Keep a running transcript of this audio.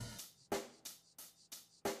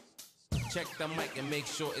Check the mic and make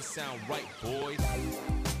sure it sound right, boys.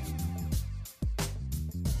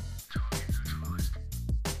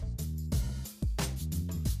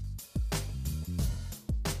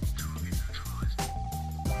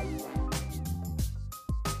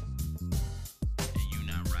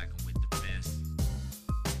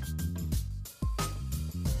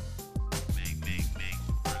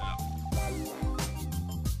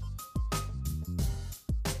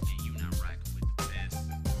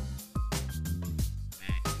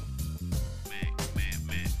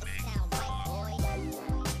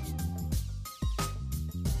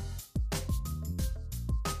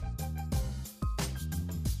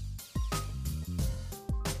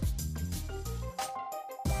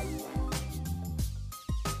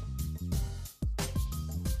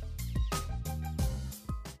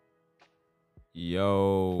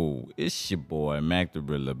 Yo, it's your boy Mac the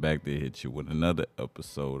Rilla back to hit you with another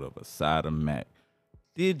episode of Aside of Mac.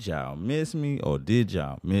 Did y'all miss me or did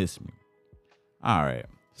y'all miss me? All right,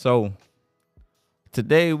 so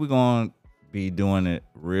today we're gonna be doing it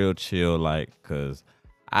real chill, cause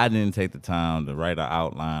I didn't take the time to write an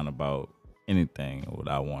outline about anything what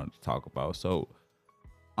I wanted to talk about. So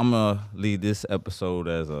I'm gonna leave this episode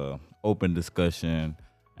as a open discussion,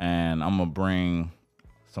 and I'm gonna bring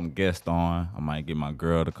some guests on. I might get my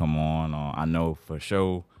girl to come on. I know for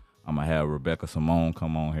sure I'm gonna have Rebecca Simone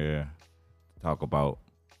come on here to talk about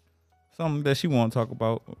something that she want to talk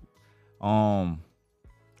about.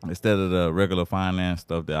 Instead of the regular finance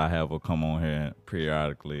stuff that I have her come on here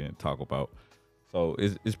periodically and talk about. So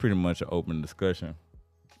it's pretty much an open discussion.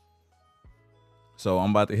 So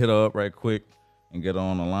I'm about to hit her up right quick and get her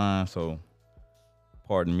on the line. So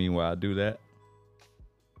pardon me while I do that.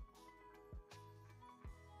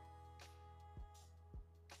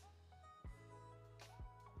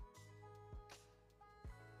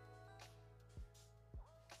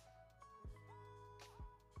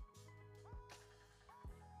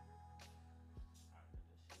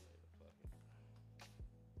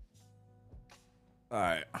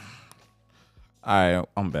 All right,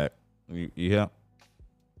 I'm back. You here?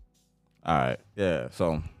 All right, yeah.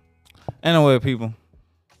 So anyway, people,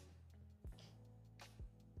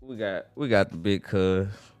 we got the big cuz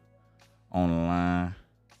on the line.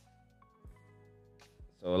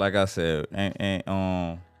 So like I said, ain't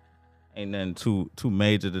nothing too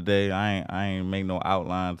major today. I ain't make no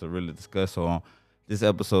outlines to really discuss. So this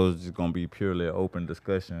episode is just gonna be purely an open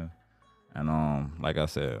discussion. And like I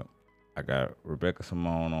said, I got Rebecca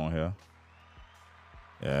Simone on here.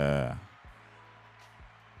 Yeah.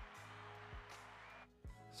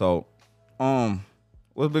 So,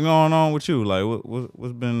 what's been going on with you? Like,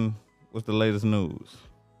 what's the latest news?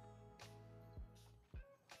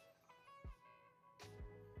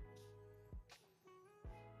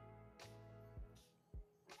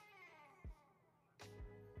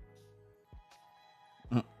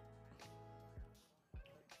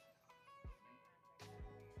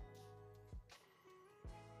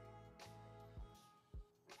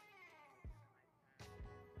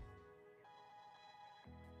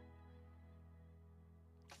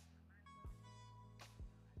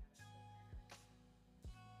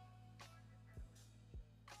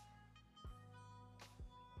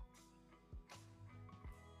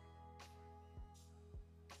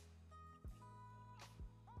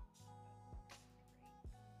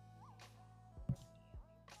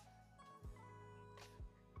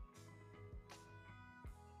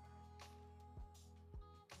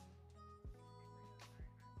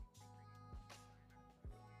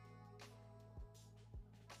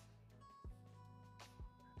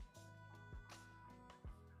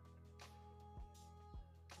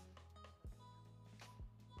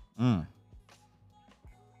 Mm.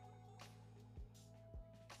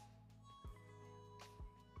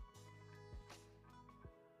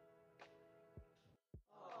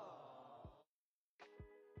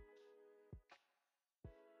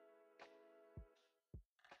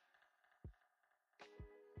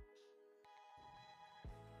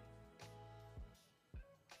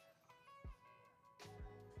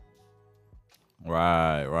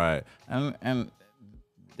 Right. And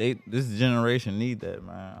this generation need that,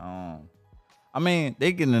 man. I mean,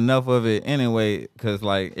 they getting enough of it anyway, cause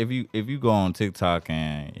like if you go on TikTok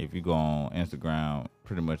and if you go on Instagram,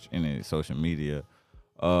 pretty much any social media,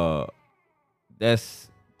 that's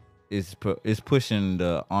it's pushing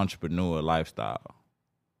the entrepreneur lifestyle,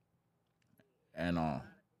 and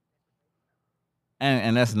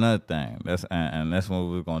and that's another thing. That's what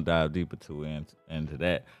we're gonna dive deeper into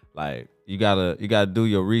that. Like you gotta do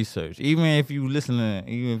your research. Even if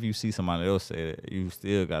you see somebody else say it, you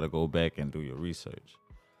still gotta go back and do your research.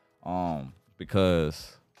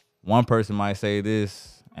 Because one person might say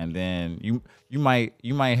this, and then you might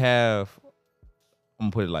have. I'm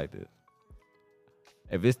gonna put it like this: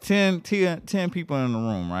 if it's 10 people in the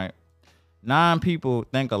room, right? 9 people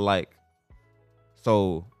think alike,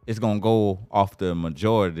 so it's gonna go off the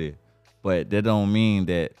majority, but that don't mean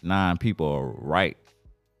that 9 people are right.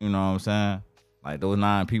 You know what I'm saying? Like those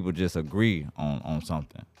 9 people just agree on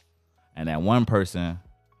something, and that one person,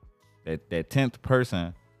 that 10th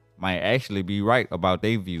person, might actually be right about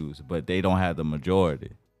their views, but they don't have the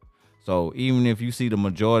majority. So even if you see the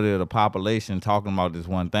majority of the population talking about this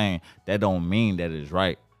one thing, that don't mean that it's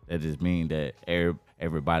right. That just mean that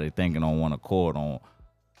everybody thinking on one accord on,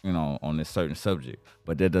 on this certain subject.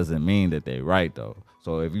 But that doesn't mean that they right though.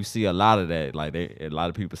 So if you see a lot of that, like a lot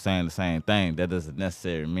of people saying the same thing, that doesn't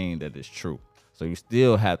necessarily mean that it's true. So you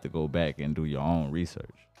still have to go back and do your own research.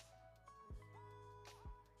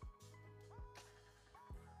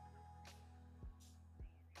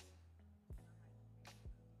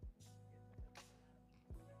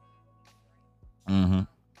 Mm-hmm.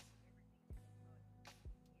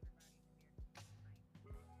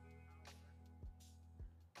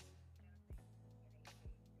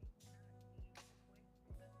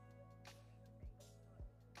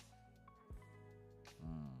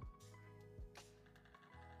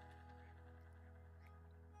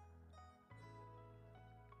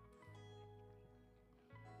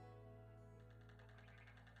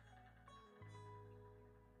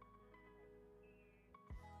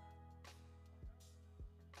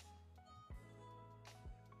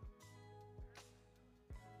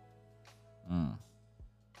 Mm.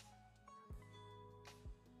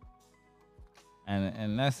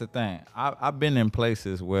 And that's the thing. I've been in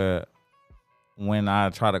places where when I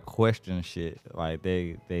try to question shit, like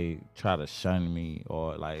they try to shun me,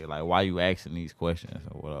 or like why you asking these questions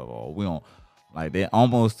or whatever, or we don't, like they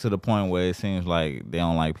almost to the point where it seems like they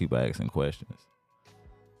don't like people asking questions.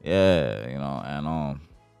 Yeah, and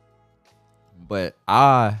but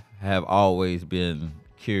I have always been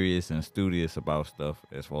curious and studious about stuff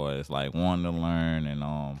as far as like wanting to learn, and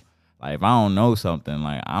like if I don't know something,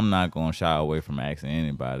 like I'm not gonna shy away from asking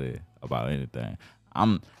anybody about anything.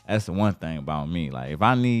 That's the one thing about me. Like if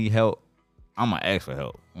I need help, I'm gonna ask for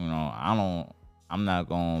help. I'm not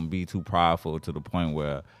gonna be too prideful to the point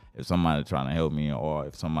where if somebody's trying to help me, or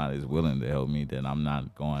if somebody's willing to help me, then I'm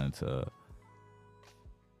not going to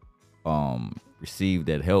receive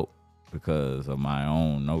that help because of my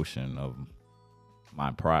own notion of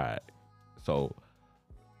my pride. So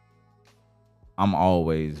I'm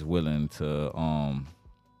always willing to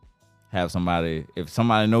have somebody, if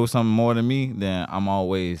somebody knows something more than me, then I'm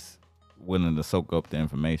always willing to soak up the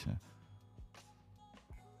information.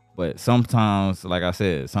 But sometimes, like I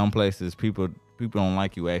said, some places people don't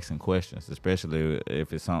like you asking questions, especially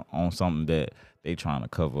if it's on something that they trying to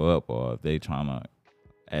cover up, or if they trying to,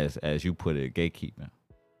 as you put it, gatekeeping.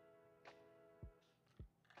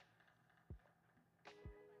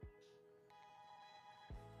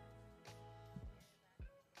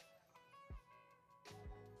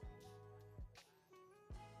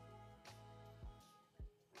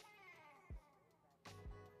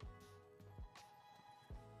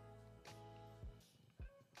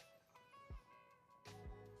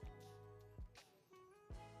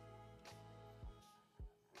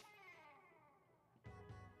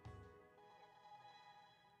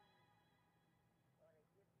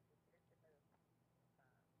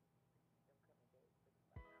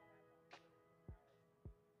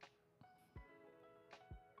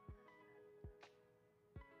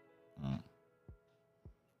 Mm.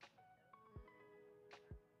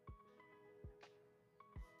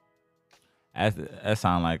 That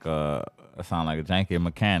sound like a janky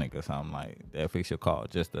mechanic or something like that. Fix your car,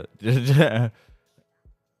 just you know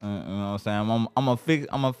what I'm saying. I'm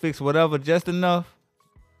gonna fix whatever just enough.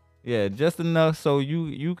 Yeah, just enough so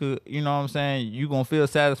you could, you know what I'm saying. You gonna feel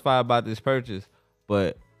satisfied about this purchase,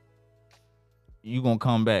 but you gonna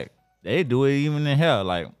come back. They do it even in hell,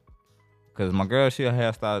 like, cause my girl, she a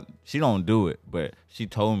hairstyle. She don't do it, but she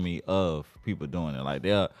told me of people doing it. Like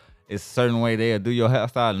it's a certain way they'll do your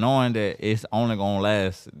hairstyle, knowing that it's only gonna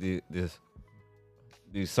last these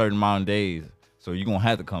certain amount of days. So you gonna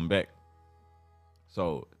have to come back.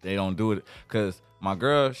 So they don't do it, cause my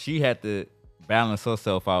girl, she had to balance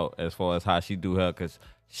herself out as far as how she do her, cause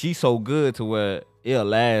she so good to where it'll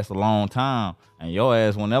last a long time, and your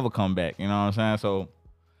ass will never come back. You know what I'm saying? So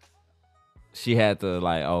she had to,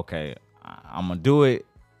 like, okay, I'm gonna do it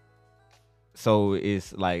so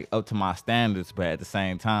it's like up to my standards, but at the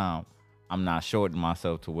same time, I'm not shorting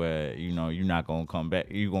myself to where you're not gonna come back.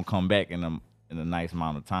 You're gonna come back in a nice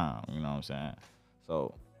amount of time. You know what I'm saying?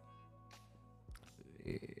 So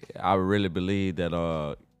I really believe that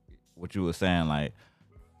what you were saying, like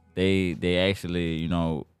they actually,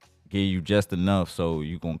 give you just enough so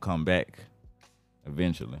you gonna come back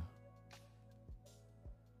eventually.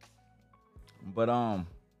 But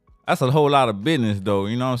that's a whole lot of business though,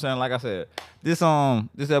 you know what I'm saying? Like I said, this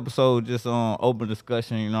episode just open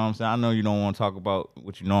discussion, you know what I'm saying? I know you don't want to talk about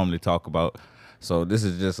what you normally talk about. So this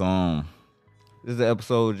is just this is the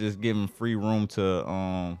episode just giving free room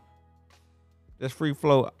to just free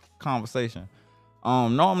flow conversation.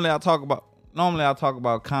 Normally I talk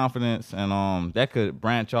about confidence, and that could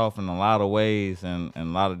branch off in a lot of ways and a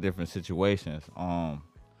lot of different situations.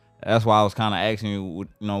 That's why I was kind of asking you,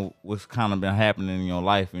 what's kind of been happening in your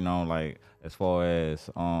life, like as far as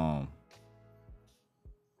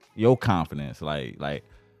your confidence, like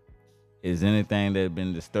is anything that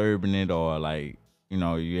been disturbing it, or like,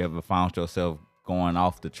 you ever found yourself going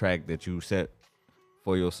off the track that you set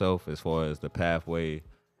for yourself as far as the pathway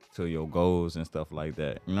to your goals and stuff like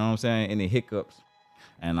that? You know what I'm saying? Any hiccups,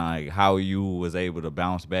 and like how you was able to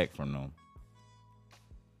bounce back from them.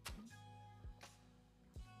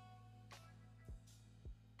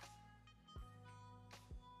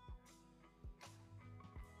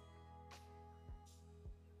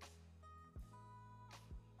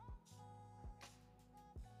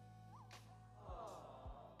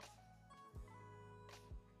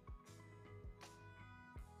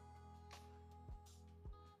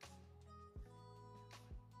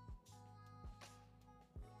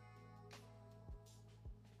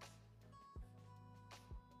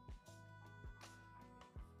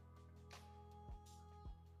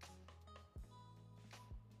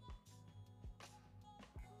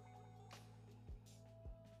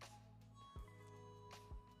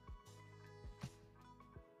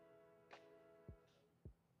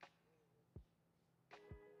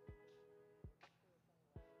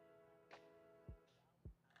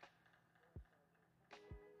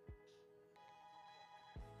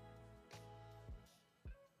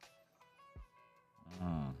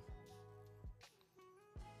 Mm.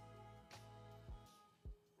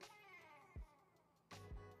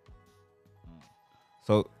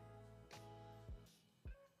 So,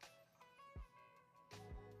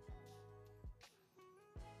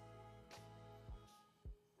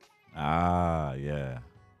 yeah.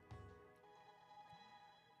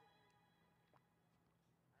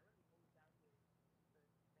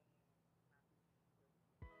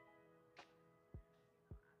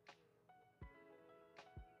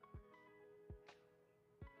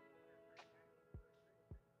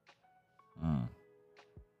 Mm.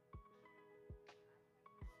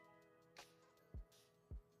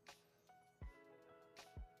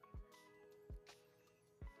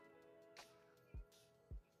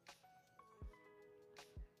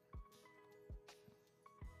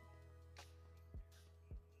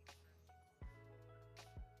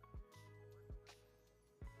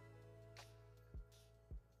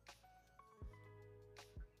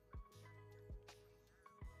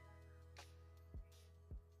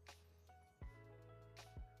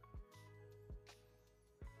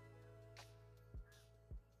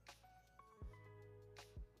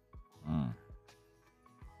 Mm.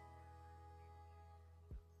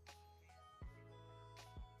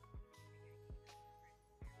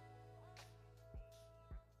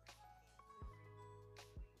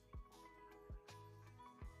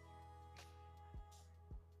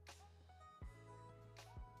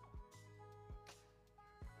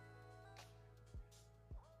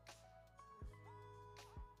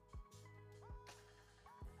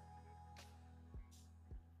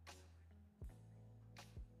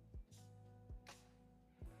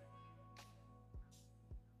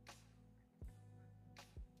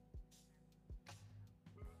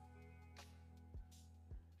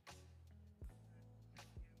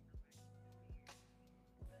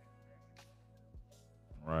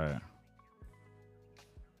 Right.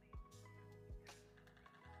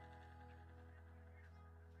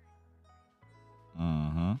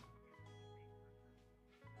 Mm-hmm.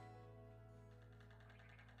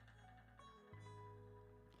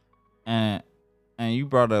 And and you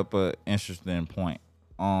brought up a interesting point.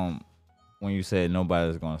 Um, when you said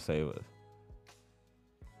nobody's gonna save us,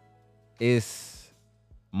 it's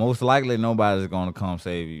most likely nobody's gonna come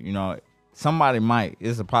save you. Somebody might.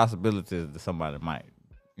 It's a possibility that somebody might,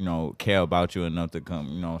 care about you enough to come.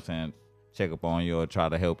 You know what I'm saying? Check up on you or try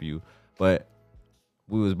to help you. But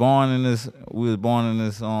we was born in this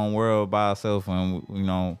world by ourselves,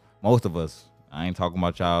 and most of us. I ain't talking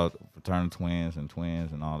about y'all fraternal twins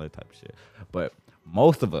and all that type of shit. But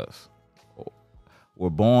most of us were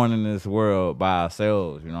born in this world by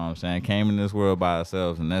ourselves. You know what I'm saying? Came in this world by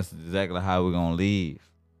ourselves, and that's exactly how we're gonna leave.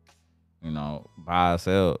 by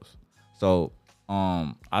ourselves. So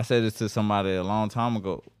I said this to somebody a long time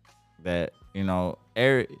ago that,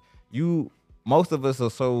 you most of us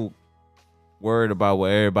are so worried about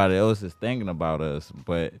what everybody else is thinking about us,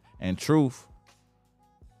 but in truth,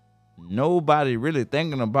 nobody really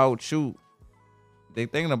thinking about you. They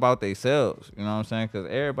thinking about themselves, you know what I'm saying? Because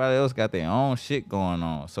everybody else got their own shit going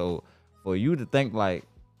on. So for you to think like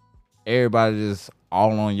everybody just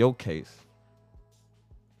all on your case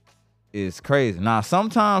is crazy. Now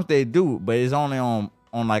sometimes they do, but it's only on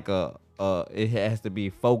like it has to be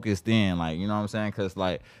focused in, like, you know what I'm saying? Because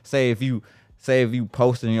like say if you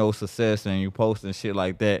posting your success and you posting shit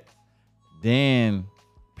like that, then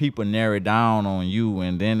people narrow down on you,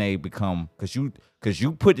 and then they become because you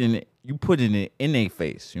putting it in their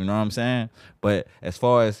face. You know what I'm saying? But as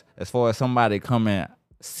far as somebody coming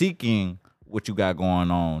seeking what you got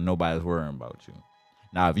going on, nobody's worrying about you.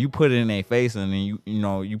 Now, if you put it in their face and then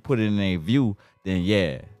you put it in their view, then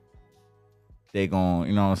yeah, they gon'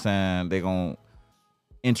 you know what I'm saying? They gon'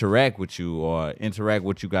 interact with you or interact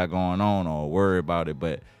what you got going on or worry about it.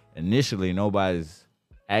 But initially, nobody's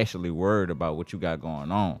actually worried about what you got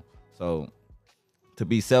going on. So to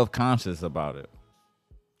be self-conscious about it.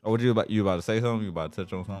 Or what you about to say something? You about to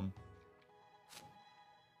touch on something?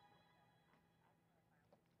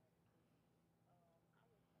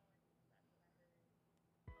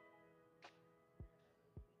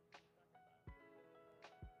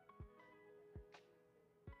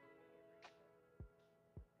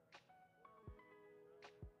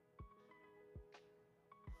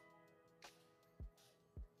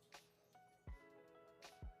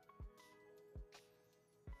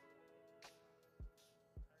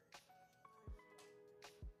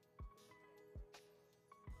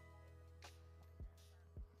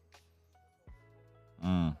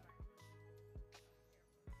 Mm,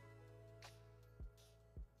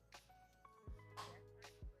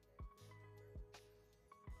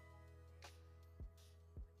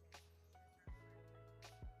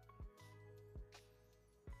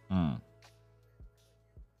 mm.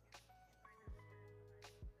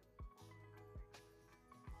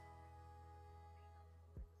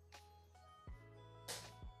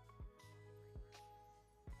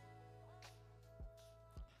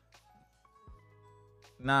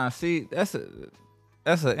 Nah, see, that's an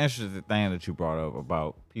interesting thing that you brought up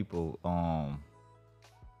about people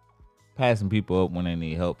passing people up when they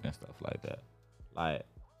need help and stuff like that. Like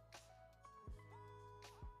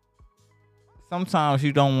sometimes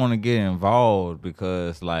you don't want to get involved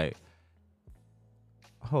because like,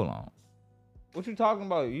 hold on, what you talking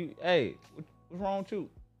about? What's wrong with you?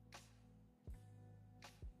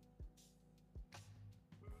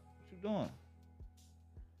 What you doing?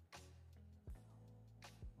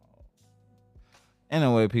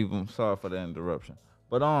 Anyway, people, sorry for the interruption.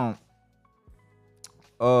 But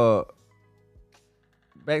uh,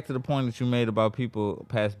 back to the point that you made about people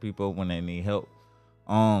passing people up when they need help.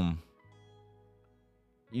 Um,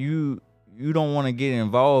 you you don't want to get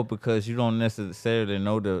involved because you don't necessarily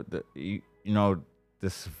know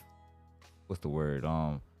this, what's the word,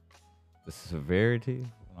 the severity.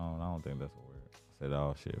 No, I don't think that's a word. I said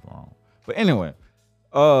all shit wrong. But anyway,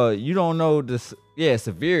 you don't know this, yeah,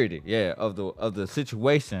 severity, yeah, of the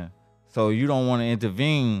situation. So you don't want to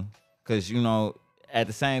intervene because at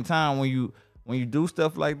the same time when you do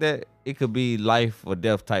stuff like that, it could be life or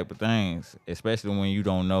death type of things, especially when you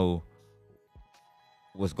don't know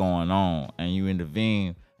what's going on and you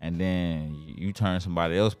intervene and then you turn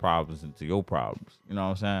somebody else's problems into your problems. You know what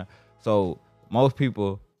I'm saying? So most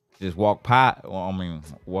people just walk past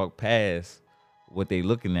what they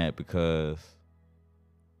looking at because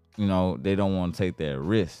they don't want to take that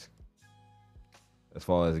risk as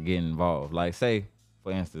far as getting involved. Like say,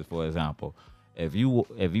 for instance, for example, if you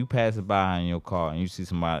pass it by in your car and you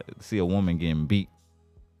see a woman getting beat,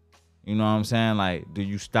 you know what I'm saying? Like, do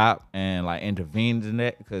you stop and like intervene in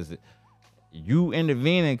that? Because you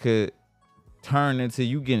intervening could turn into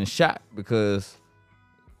you getting shot because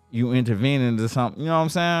you intervene into something. You know what I'm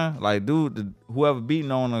saying? Like, dude, whoever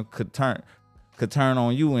beating on her could turn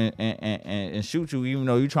on you and shoot you, even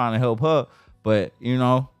though you're trying to help her. But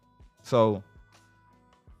so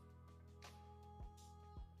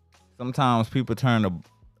sometimes people turn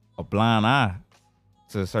a blind eye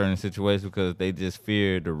to certain situations because they just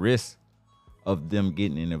fear the risk of them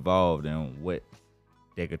getting involved in what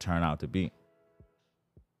they could turn out to be.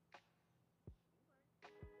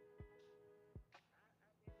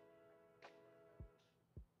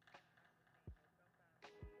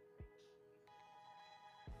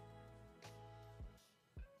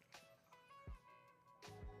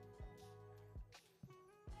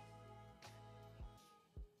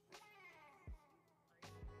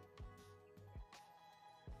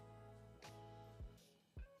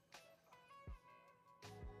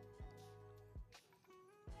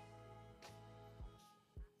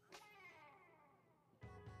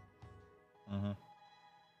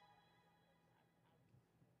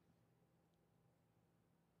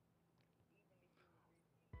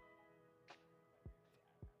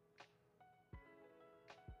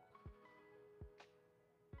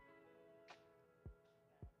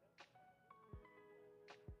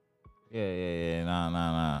 Yeah.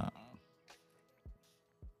 Nah.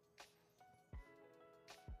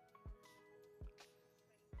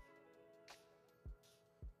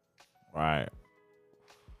 Right.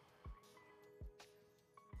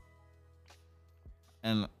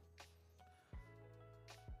 And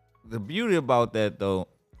the beauty about that though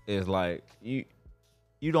is like you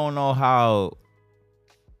don't know how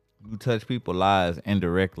you touch people's lives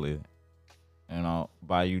indirectly,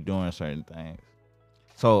 by you doing certain things.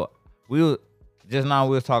 So we were just now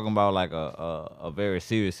we was talking about like a very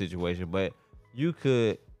serious situation, but you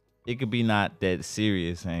could it could be not that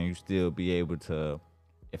serious and you still be able to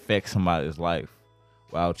affect somebody's life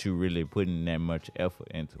without you really putting that much effort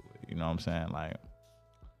into it. You know what I'm saying? Like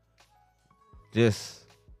just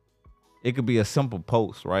it could be a simple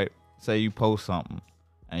post, right? Say you post something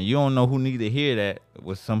and you don't know who need to hear that.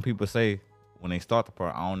 What some people say when they start the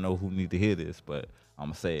part, I don't know who need to hear this, but I'm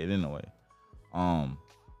gonna say it anyway. Um,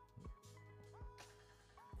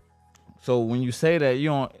 so when you say that, you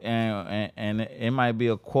don't, and it might be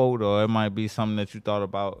a quote or it might be something that you thought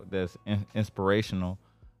about that's inspirational,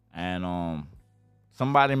 and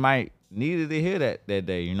somebody might needed to hear that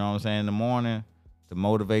day. You know what I'm saying? In the morning to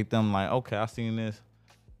motivate them, like, okay, I seen this.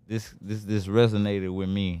 This resonated with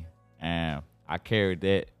me, and I carried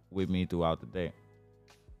that with me throughout the day.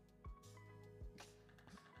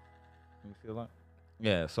 You feel like?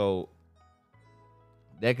 Yeah, so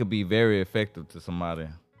that could be very effective to somebody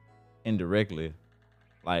indirectly.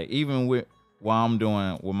 Like even with what I'm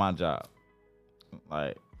doing with my job.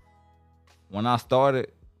 Like when I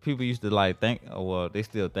started, people used to like thank well, they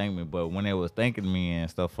still thank me, but when they was thanking me and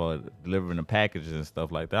stuff for delivering the packages and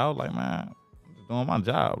stuff like that, I was like, man, I'm just doing my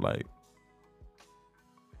job. Like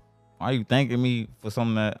why you thanking me for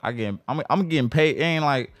something that I'm getting paid? It ain't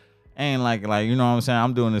like you know what I'm saying?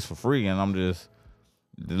 I'm doing this for free and I'm just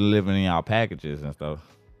delivering y'all packages and stuff.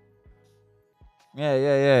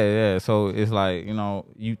 Yeah. So it's like,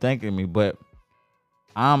 you thanking me, but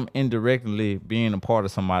I'm indirectly being a part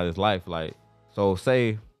of somebody's life. Like, so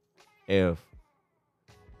say if,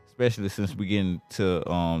 especially since we get into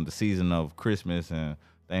the season of Christmas and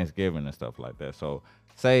Thanksgiving and stuff like that. So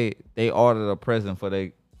say they ordered a present for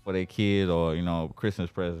their kid, or Christmas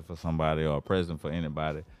present for somebody, or a present for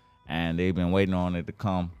anybody, and they've been waiting on it to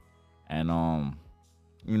come, and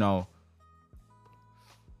you know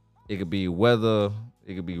it could be weather,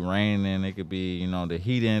 it could be raining, it could be the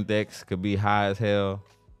heat index could be high as hell,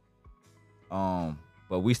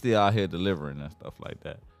 but we still out here delivering and stuff like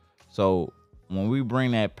that. So when we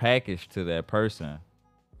bring that package to that person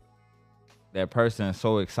is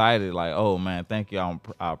so excited, like, oh man, thank you,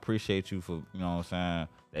 I appreciate you for, what I'm saying.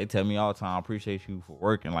 They tell me all the time, I appreciate you for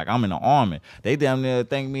working. Like I'm in the army. They damn near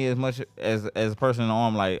thank me as much as a person in the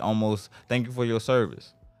army, like almost thank you for your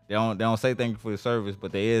service. They don't say thank you for your service,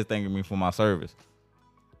 but they is thanking me for my service.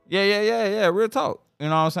 Yeah. Real talk. You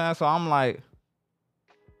know what I'm saying? So I'm like,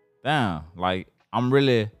 damn, like I'm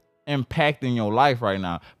really impacting your life right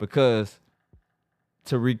now, because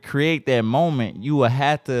to recreate that moment, you would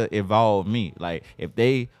have to evolve me. Like if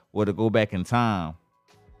they were to go back in time,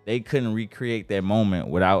 they couldn't recreate that moment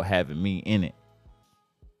without having me in it.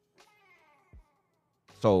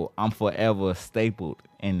 So I'm forever stapled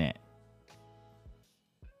in that.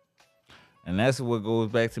 And that's what goes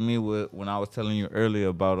back to me with when I was telling you earlier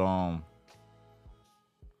about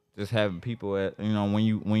just having people at, when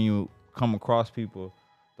you come across people,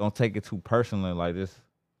 don't take it too personally. Like just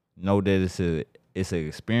know that it's an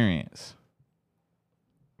experience.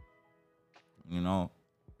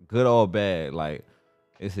 Good or bad, like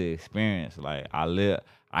it's an experience. Like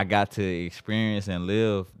I got to experience and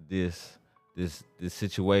live this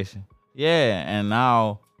situation. Yeah, and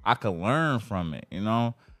now I can learn from it.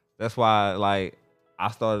 That's why, like,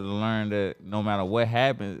 I started to learn that no matter what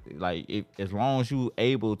happens, like as long as you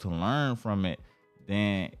able to learn from it,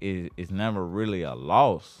 then it's never really a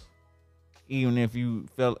loss. Even if you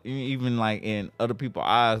felt, even like in other people's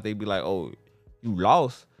eyes, they be like, oh, you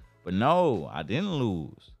lost. But no, I didn't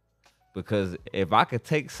lose. Because if I could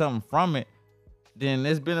take something from it, then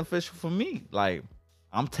it's beneficial for me. Like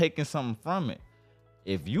I'm taking something from it.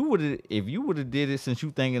 If you would have did it, since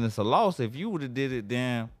you thinking it's a loss, if you would have did it,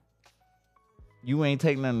 then you ain't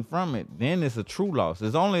take nothing from it. Then it's a true loss.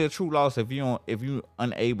 It's only a true loss if you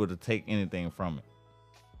unable to take anything from it.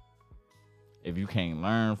 If you can't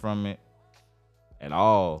learn from it at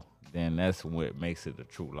all, then that's what makes it a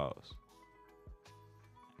true loss.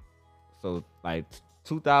 So like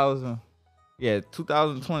 2000, yeah,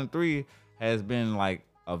 2023 has been like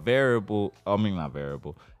a variable. I mean, not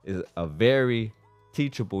variable. Is a very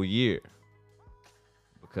teachable year,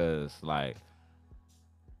 because like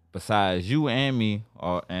besides you and me,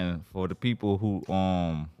 and for the people who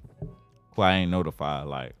I ain't notified,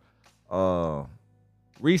 like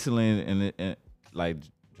recently in like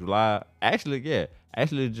July, actually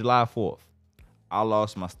July 4th, I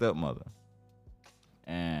lost my stepmother,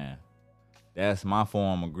 and that's my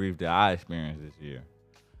form of grief that I experienced this year.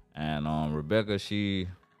 And Rebecca, I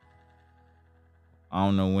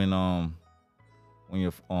don't know when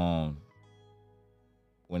your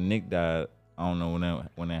when Nick died, I don't know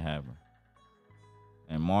when that happened.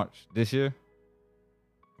 In March this year?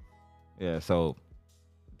 Yeah, so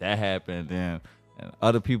that happened then, and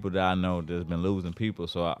other people that I know that's been losing people.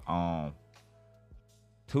 So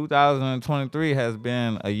 2023 has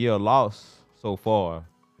been a year of loss so far,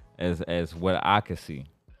 as what I can see,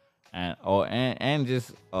 and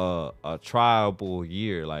just a triable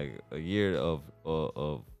year, like a year of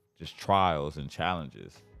just trials and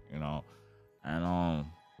challenges, you know, and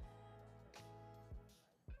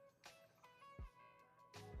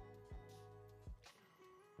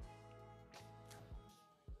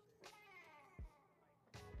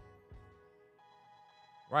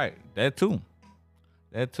right, that too,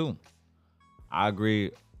 I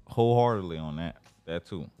agree wholeheartedly on that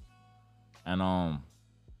too, and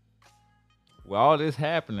with all this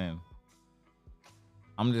happening,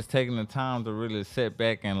 I'm just taking the time to really sit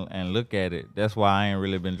back and look at it. That's why I ain't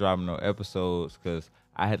really been dropping no episodes, because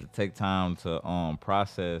I had to take time to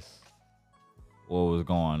process what was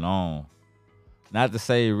going on. Not to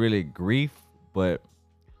say really grief, but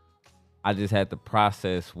I just had to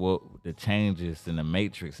process what the changes in the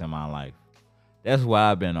matrix in my life. That's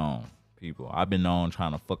why I've been on, people. I've been on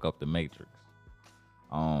trying to fuck up the matrix.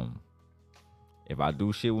 Um, if I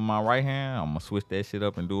do shit with my right hand, I'm gonna switch that shit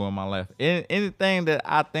up and do it with my left. Anything that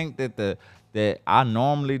I think that I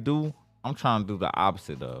normally do, I'm trying to do the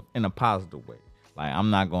opposite of, in a positive way. Like, I'm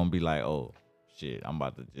not gonna be like, oh shit, I'm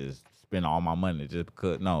about to just spend all my money just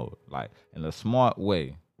because. No, like, in a smart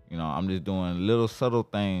way. I'm just doing little subtle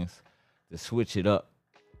things to switch it up.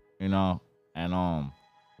 You know, and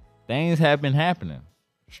things have been happening.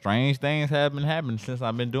 Strange things have been happening since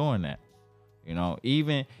I've been doing that.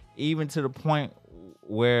 Even to the point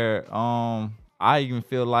where I even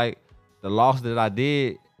feel like the loss that I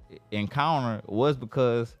did encounter was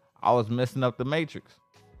because I was messing up the matrix.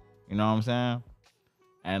 You know what I'm saying?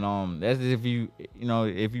 And that's if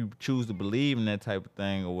if you choose to believe in that type of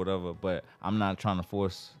thing or whatever. But I'm not trying to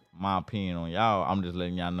force my opinion on y'all. I'm just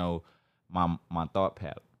letting y'all know my thought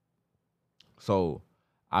pattern. So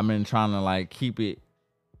I've been trying to like keep it,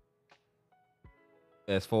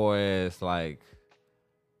 as far as like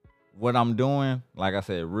what I'm doing, like I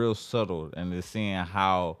said, real subtle, and just seeing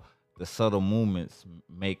how the subtle movements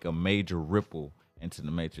make a major ripple into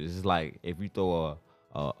the matrix. It's like if you throw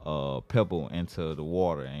a pebble into the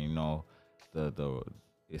water, and the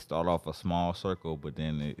it start off a small circle, but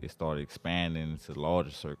then it started expanding into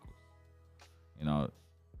larger circles. You know,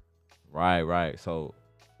 right. So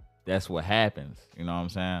that's what happens. You know what I'm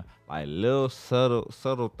saying? Like little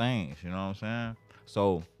subtle things. You know what I'm saying?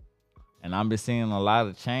 So, and I've been seeing a lot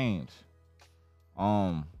of change.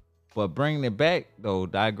 But bringing it back though,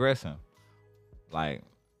 digressing. Like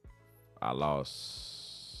I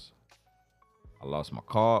lost my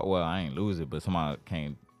car. Well, I ain't lose it, but somebody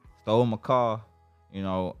came stole my car.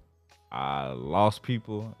 I lost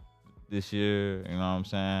people this year. You know what I'm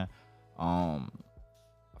saying? I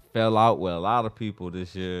fell out with a lot of people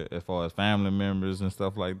this year, as far as family members and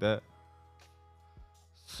stuff like that.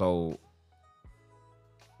 So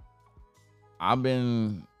I've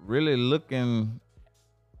been really looking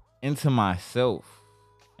into myself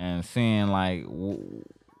and seeing like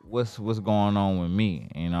what's going on with me.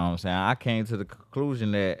 You know what I'm saying? I came to the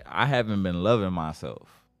conclusion that I haven't been loving myself.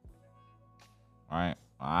 Right?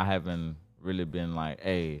 I haven't really been like,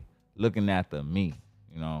 hey, looking after me,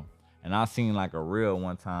 And I seen like a reel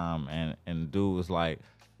one time, and the dude was like,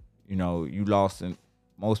 you lost, and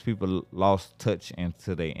most people lost touch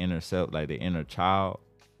into their inner self, like the inner child.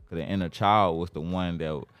 Cause the inner child was the one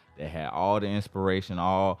that had all the inspiration,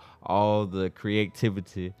 all the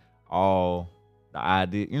creativity, all the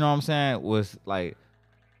idea. You know what I'm saying? Was like,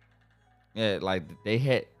 yeah, like they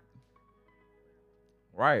had,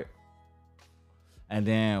 right. And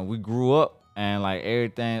then we grew up, and like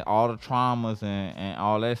everything, all the traumas and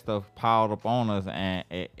all that stuff piled up on us, and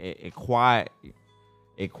it quiet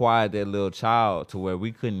that little child to where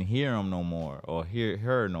we couldn't hear him no more or hear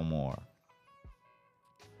her no more.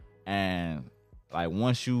 And like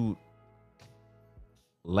once you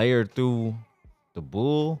layer through the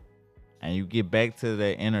bull and you get back to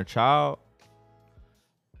that inner child,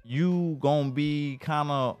 you gonna be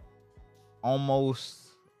kind of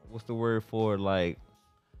almost, what's the word for it? Like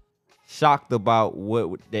shocked about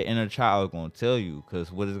what the inner child is gonna tell you,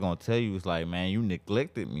 because what it's gonna tell you is like, man, you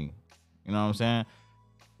neglected me. You know what I'm saying?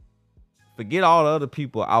 Forget all the other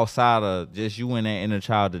people outside of just you and that inner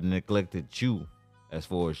child that neglected you, as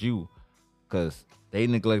far as you, because they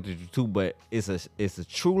neglected you too. But it's a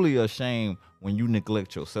truly a shame when you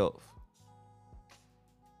neglect yourself.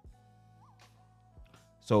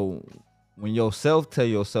 So when yourself tell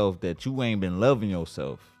yourself that you ain't been loving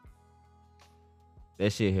yourself,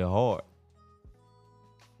 that shit hit hard.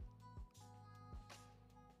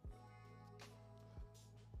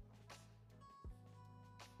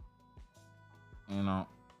 You know,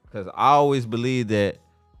 because I always believe that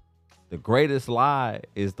the greatest lie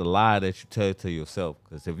is the lie that you tell to yourself.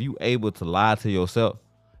 Because if you able to lie to yourself,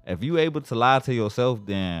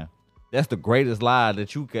 then that's the greatest lie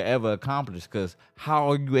that you could ever accomplish. Because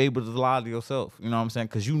how are you able to lie to yourself? You know what I'm saying?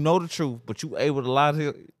 Because you know the truth, but you able to lie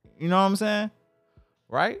to you know what I'm saying?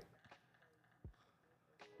 Right?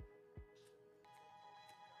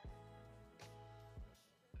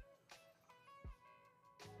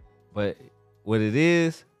 But what it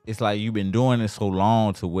is, it's like you've been doing it so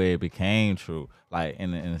long to where it became true. Like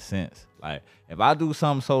in a sense, like if I do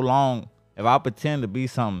something so long, if I pretend to be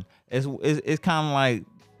something, it's kind of like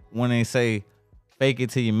when they say, "Fake it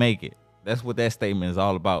till you make it." That's what that statement is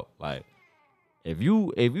all about. Like if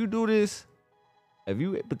you do this, if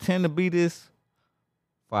you pretend to be this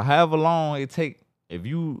for however long it take, if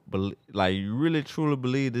you like you really truly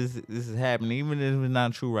believe this is happening, even if it's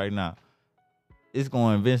not true right now, it's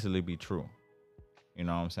going to eventually be true. You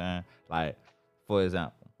know what I'm saying? Like, for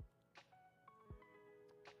example,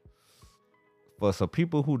 for some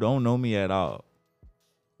people who don't know me at all,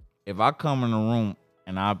 if I come in a room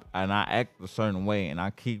and I act a certain way and I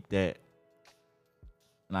keep that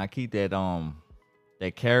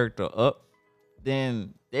that character up,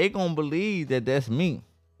 then they gonna believe that that's me.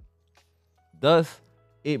 Thus,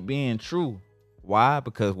 it being true. Why?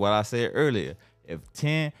 Because what I said earlier, if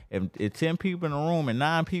 10 people in the room and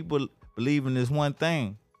 9 people believe in this one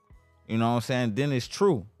thing, you know what I'm saying, then it's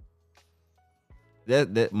true.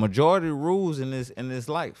 That majority rules in this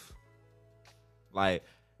life. Like,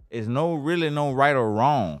 it's no right or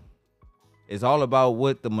wrong. It's all about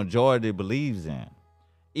what the majority believes in.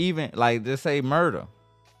 Even like, just say murder.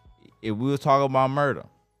 If we were talking about murder,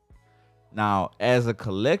 now as a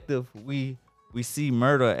collective, we see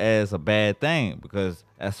murder as a bad thing because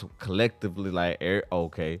that's collectively like,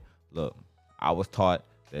 okay, look, I was taught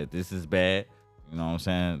that this is bad. You know what I'm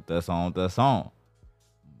saying? That's on.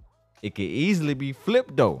 It could easily be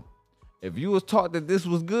flipped though. If you was taught that this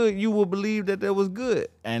was good, you would believe that was good.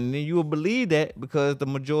 And then you would believe that because the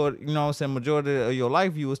majority, you know what I'm saying, majority of your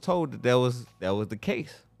life you was told that was the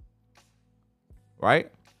case.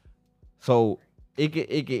 Right? So it could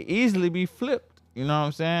easily be flipped. You know what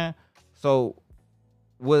I'm saying? So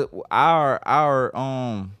what our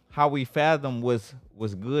how we fathom was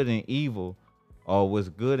good and evil, or was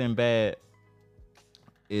good and bad,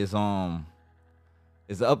 is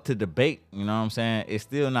up to debate. You know what I'm saying? It's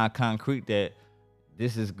still not concrete that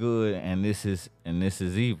this is good and this is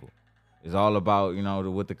evil. It's all about, you know,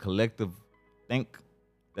 what the collective think.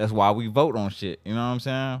 That's why we vote on shit. You know what I'm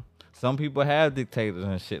saying? Some people have dictators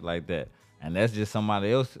and shit like that, and that's just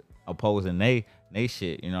somebody else opposing they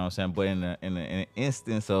shit. You know what I'm saying? But in an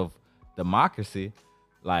instance of democracy,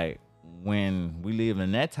 like when we live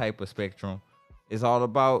in that type of spectrum, it's all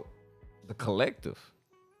about the collective.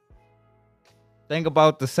 Think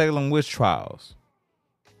about the Salem witch trials.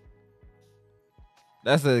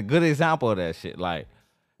 That's a good example of that shit. Like,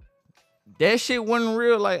 that shit wasn't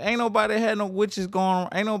real. Like, ain't nobody had no witches going on.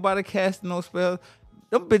 Ain't nobody casting no spells.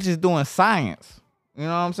 Them bitches doing science. You know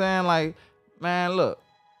what I'm saying? Like, man, look,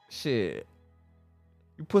 shit.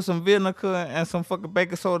 You put some vinegar and some fucking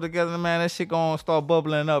baking soda together, man, that shit gonna start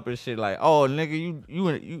bubbling up and shit. Like, oh,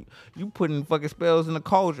 nigga, you putting fucking spells in the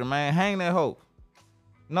cauldron, man. Hang that hoe.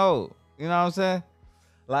 No, you know what I'm saying?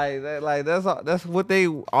 Like that's what they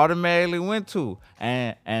automatically went to,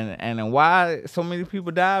 and why so many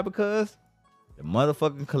people died, because the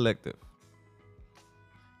motherfucking collective.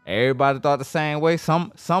 Everybody thought the same way.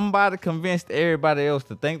 Somebody convinced everybody else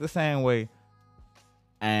to think the same way,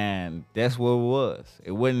 and that's what it was.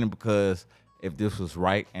 It wasn't because if this was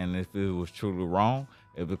right and if it was truly wrong.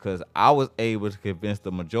 It's because I was able to convince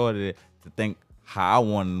the majority to think how I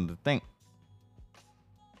wanted them to think.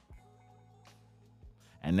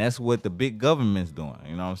 And that's what the big government's doing.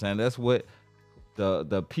 You know what I'm saying? That's what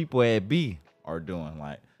the people at B are doing.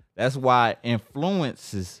 Like, that's why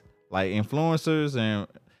influences, like influencers and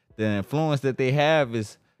the influence that they have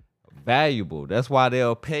is valuable. That's why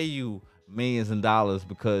they'll pay you millions of dollars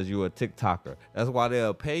because you're a TikToker. That's why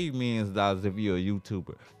they'll pay you millions of dollars if you're a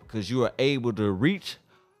YouTuber, because you are able to reach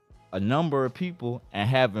a number of people and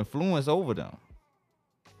have influence over them.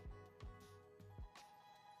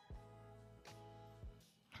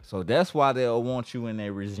 So that's why they'll want you in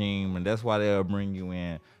their regime, and that's why they'll bring you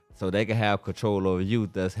in so they can have control over you,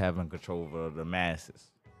 thus having control over the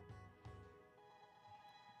masses.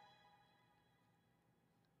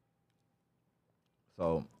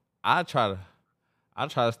 So I try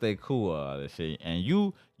to stay cool all this shit. And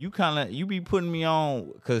you be putting me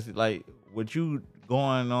on because like with you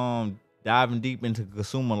going diving deep into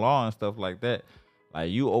consumer law and stuff like that,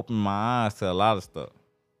 like you open my eyes to a lot of stuff.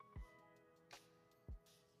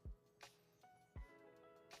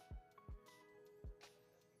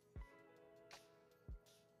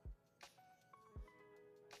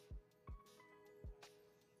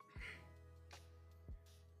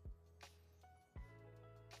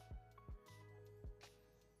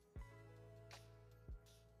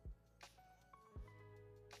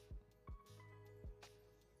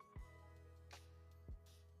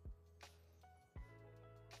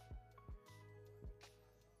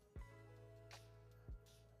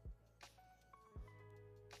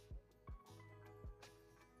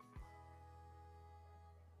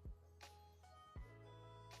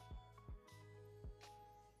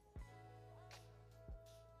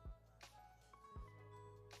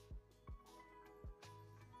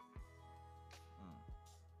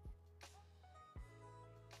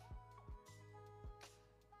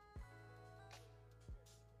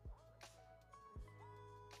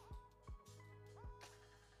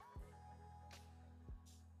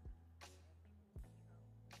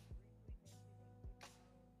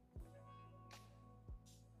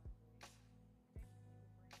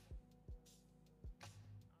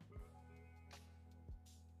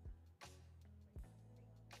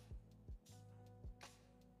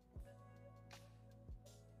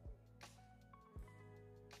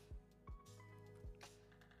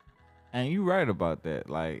 And you right about that.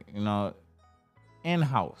 Like, in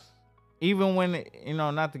house. Even when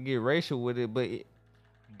not to get racial with it, but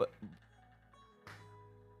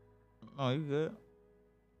no, you good.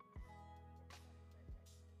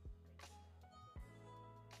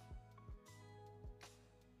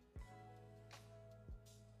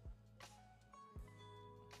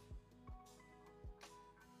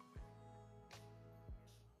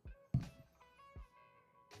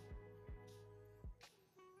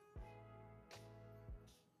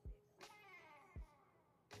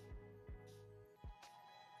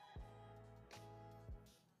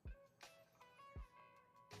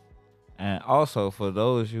 And also for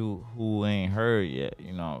those you who ain't heard yet,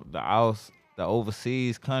 the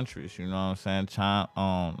overseas countries, you know what I'm saying? China,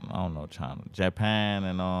 I don't know China, Japan,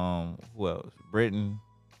 and who else? Britain,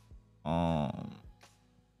 um,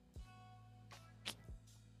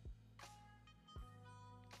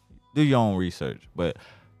 do your own research. But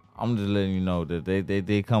I'm just letting you know that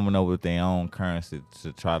they coming up with their own currency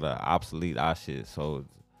to try to obsolete our shit, so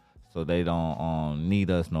they don't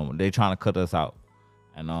need us no more. They trying to cut us out,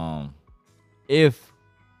 and if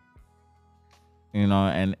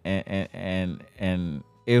and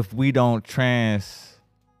if we don't transcend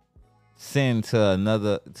to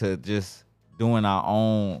another, to just doing our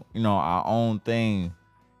own thing,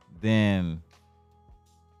 then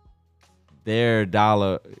their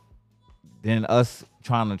dollar, then us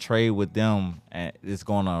trying to trade with them, and it's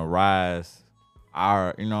gonna rise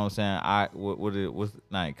our, you know what I'm saying? What's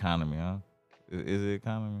not economy, huh? Is it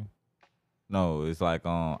economy? No, it's like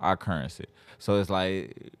our currency. So it's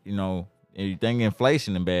like, if you think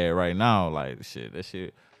inflation is bad right now, like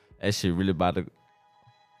that shit really about to,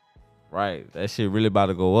 right. That shit really about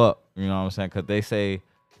to go up. You know what I'm saying? Cause they say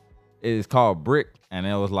it's called brick, and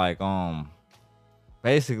it was like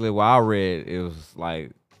basically what I read, it was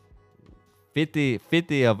like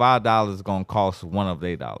 50 of our dollars gonna cost one of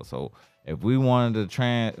their dollars. So if we wanted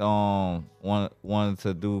to wanted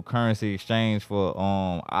to do currency exchange for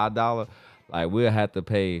our dollar, like we'll have to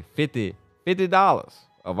pay $50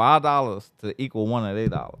 of our dollars to equal one of their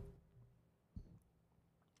dollars.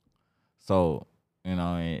 So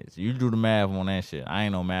you do the math on that shit. I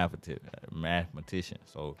ain't no mathematician,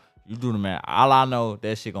 so you do the math. All I know,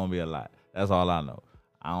 that shit gonna be a lot. That's all I know.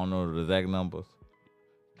 I don't know the exact numbers.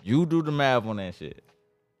 You do the math on that shit.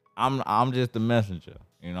 I'm just the messenger.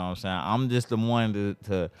 You know what I'm saying? I'm just the one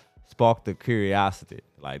to spark the curiosity.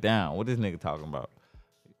 Like, damn, what this nigga talking about?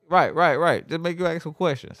 Right. Just make you ask some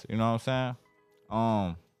questions. You know what I'm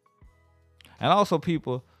saying? And also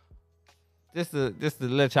people, just to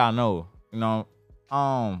let y'all know,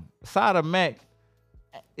 Sada Mac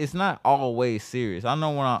it's not always serious. I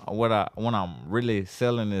know when I'm really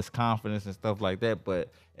selling this confidence and stuff like that,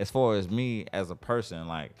 but as far as me as a person,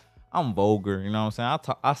 like I'm vulgar, you know what I'm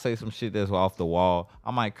saying? I say some shit that's off the wall.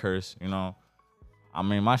 I might curse, you know. I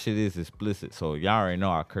mean, my shit is explicit, so y'all already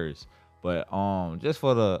know I curse. But just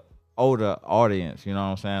for the older audience, you know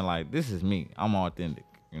what I'm saying? Like this is me. I'm authentic.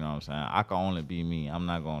 You know what I'm saying? I can only be me. I'm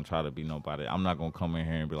not gonna try to be nobody. I'm not gonna come in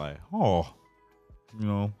here and be like, oh, you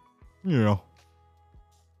know, yeah.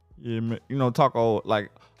 Yeah, you know, talk old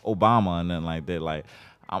like Obama and nothing like that. Like,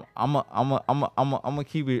 I'm gonna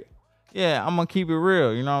keep it. Yeah, I'm gonna keep it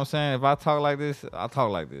real. You know what I'm saying? If I talk like this, I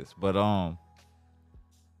talk like this. But all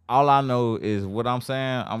I know is what I'm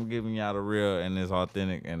saying. I'm giving y'all the real and it's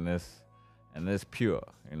authentic and it's pure.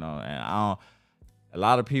 You know, and I don't. A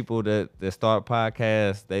lot of people that start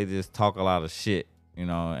podcasts, they just talk a lot of shit. You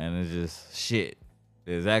know, and it's just shit.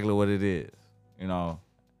 Exactly what it is. You know,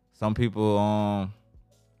 some people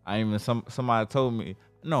somebody told me.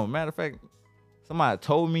 No, matter of fact, somebody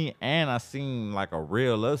told me, and I seen like a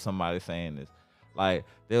reel of somebody saying this. Like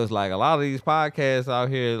there was like a lot of these podcasts out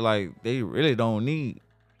here, like they really don't need,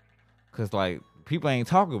 cause like people ain't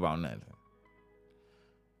talking about nothing.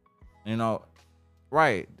 You know,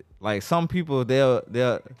 right? Like some people they'll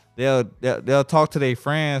talk to their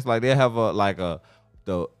friends, like they'll have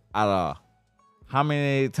the out of how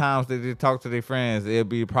many times did they talk to their friends? It'll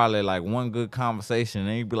be probably like one good conversation,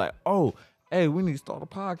 and you'd be like, "Oh, hey, we need to start a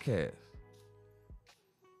podcast."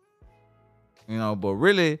 You know, but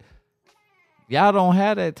really, y'all don't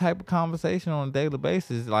have that type of conversation on a daily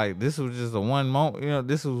basis. Like this was just a one moment. You know,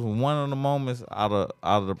 this was one of the moments out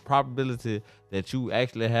of the probability that you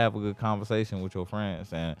actually have a good conversation with your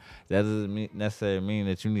friends, and that doesn't necessarily mean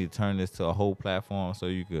that you need to turn this to a whole platform so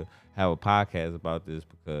you could have a podcast about this,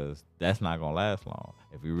 because that's not gonna last long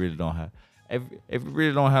if you really don't have if you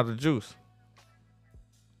really don't have the juice.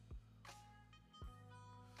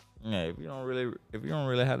 Yeah, if you don't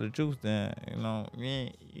really have the juice, then you know you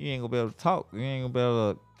ain't gonna be able to talk. You ain't gonna be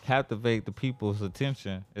able to captivate the people's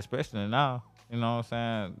attention, especially now. You know what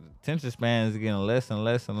I'm saying? Attention span is getting less and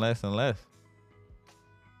less and less and less.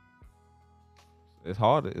 It's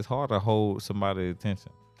hard. It's hard to hold somebody's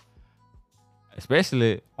attention,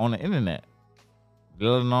 especially on the internet, let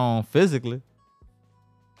alone physically.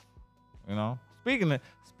 You know, speaking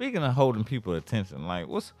of holding people attention, like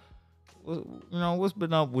what's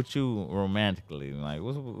been up with you romantically? Like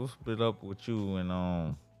what's been up with you and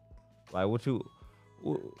like you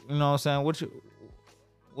know what I'm saying?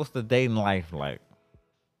 What's the dating life like?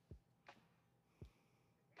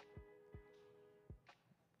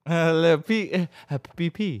 Little P,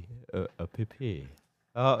 PP, a PP.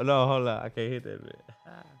 Oh no, hold on, I can't hit that bit.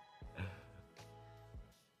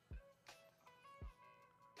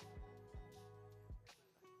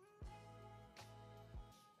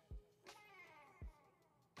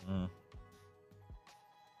 Mm.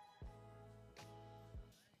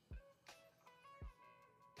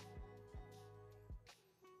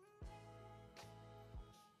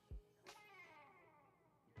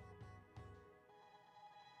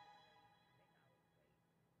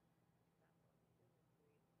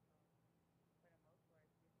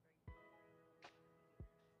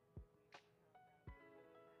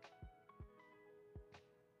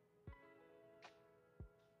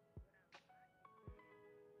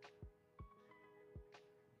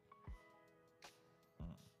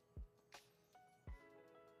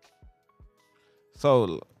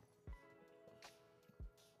 So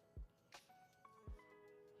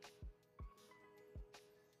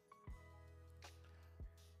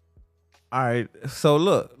all right, so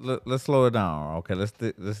let's slow it down. Okay, let's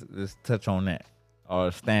touch on that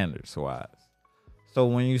or standards wise. So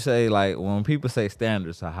when you say like when people say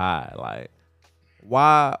standards are high, like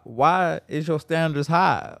why is your standards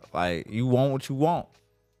high? Like you want what you want.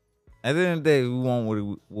 At the end of the day, we want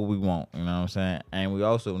what we want. You know what I'm saying? And we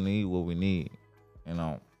also need what we need. You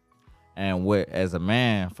know, and what as a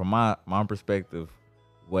man, from my perspective,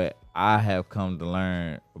 what I have come to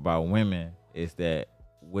learn about women is that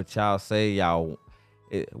what y'all say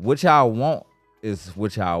what y'all want is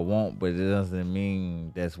what y'all want, but it doesn't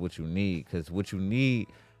mean that's what you need. Cause what you need,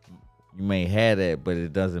 you may have that, but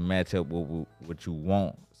it doesn't match up with what you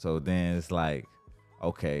want. So then it's like,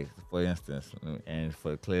 okay, for instance, and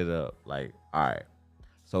for clear it up, like, all right.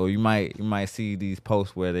 So you might see these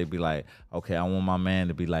posts where they be like, okay, I want my man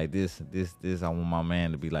to be like this. I want my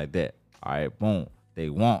man to be like that. All right, boom. They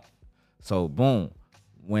want. So boom.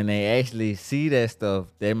 When they actually see that stuff,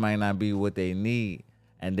 that might not be what they need.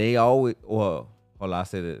 And they always hold on, I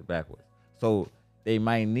said it backwards. So they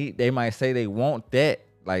might say they want that,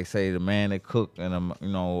 like say the man that cook and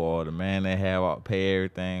or the man that have pay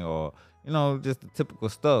everything, or just the typical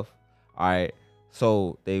stuff. All right,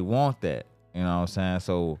 so they want that, you know what I'm saying?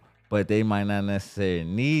 So, but they might not necessarily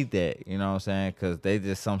need that, you know what I'm saying? Because they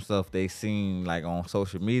just some stuff they seen like on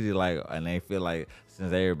social media, like, and they feel like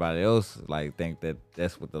since everybody else like think that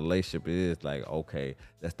that's what the relationship is, like, okay,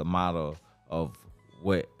 that's the model of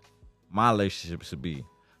what my relationship should be.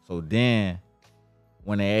 So then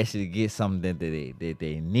when they actually get something that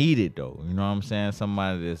they needed though, you know what I'm saying?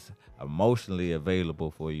 Somebody that's emotionally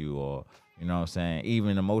available for you, or you know what I'm saying,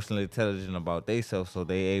 even emotionally intelligent about themselves, so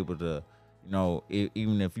they able to,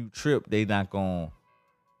 even if you trip, they don't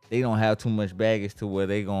have too much baggage to where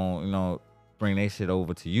they gon' bring their shit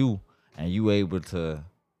over to you, and y'all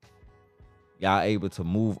able to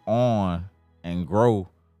move on and grow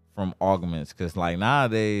from arguments. Cause like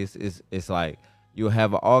nowadays it's like you'll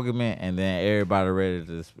have an argument and then everybody ready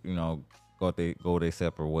to go their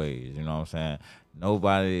separate ways. You know what I'm saying?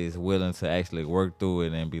 Nobody is willing to actually work through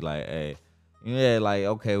it and be like, hey, yeah, like,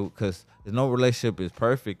 okay, because there's no relationship is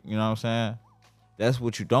perfect. You know what I'm saying? That's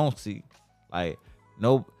what you don't see. Like,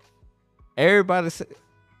 no, everybody say,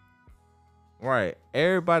 right.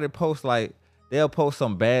 Everybody posts like they'll post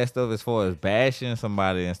some bad stuff as far as bashing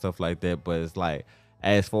somebody and stuff like that. But it's like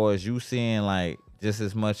as far as you seeing like just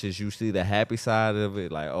as much as you see the happy side of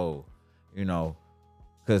it, like, oh,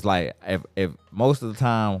 because like if most of the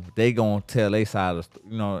time they gonna tell their side of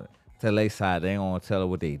tell their side, they ain't gonna tell her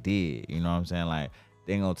what they did. You know what I'm saying? Like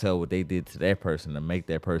they ain't gonna tell what they did to that person to make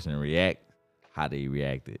that person react how they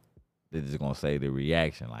reacted. They're just gonna say the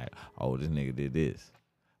reaction, like, oh, this nigga did this.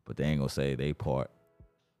 But they ain't gonna say they part.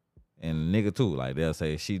 And the nigga too, like they'll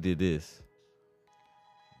say she did this.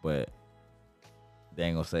 But they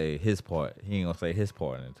ain't gonna say his part. He ain't gonna say his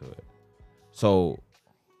part into it. So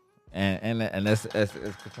and that's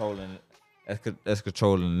controlling that's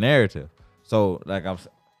controlling the narrative. So like I'm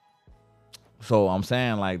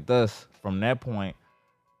saying, like, thus from that point,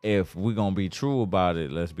 if we're gonna be true about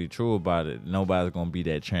it, let's be true about it. Nobody's gonna be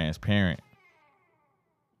that transparent.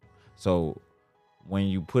 So when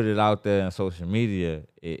you put it out there in social media,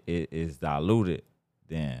 it is diluted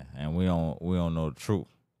then, and we don't know the truth.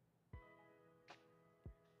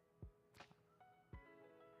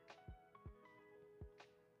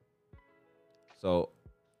 So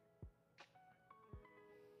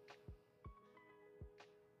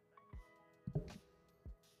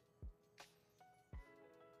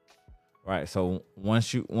right, so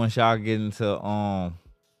once y'all get into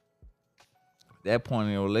that point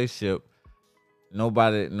in your relationship,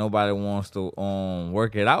 nobody wants to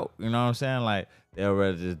work it out. You know what I'm saying? Like they'll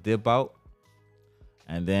rather just dip out,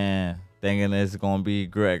 and then thinking it's gonna be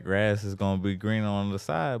grass is gonna be green on the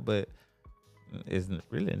side, but it's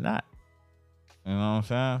really not. You know what I'm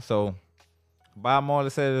saying? So Bob Marley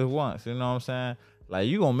said it once. You know what I'm saying? Like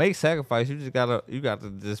you gonna make sacrifice, you got to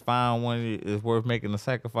just find one that's worth making the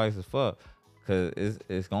sacrifices for, cause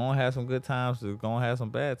it's gonna have some good times, it's gonna have some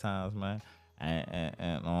bad times, man.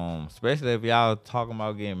 And especially if y'all talking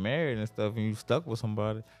about getting married and stuff, and you stuck with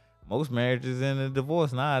somebody. Most marriages end in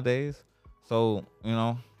divorce nowadays. So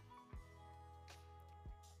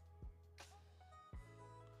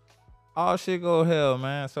all shit go to hell,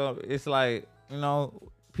 man. So it's like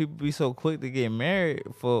people be so quick to get married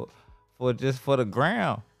for the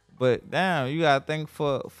ground, but damn, you gotta think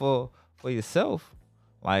for yourself.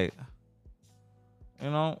 Like,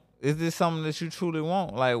 is this something that you truly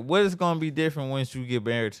want? Like, what is gonna be different once you get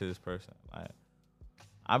married to this person? Like,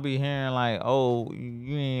 I be hearing like, oh,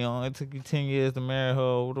 you ain't, it took you 10 years to marry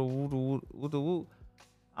her. Woo.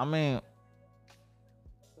 I mean,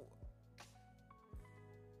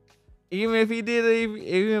 even if he did it,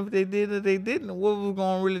 even if they did it, they didn't. What was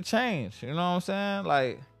gonna really change? You know what I'm saying?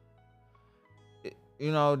 Like,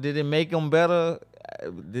 did it make them better?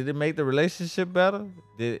 Did it make the relationship better?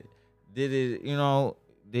 Did it?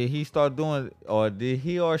 Did he start doing, or did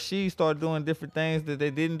he or she start doing different things that they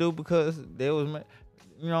didn't do because they was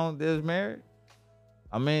married?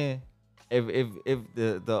 I mean, if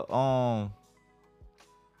the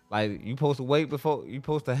like you supposed to wait before you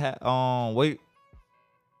supposed to have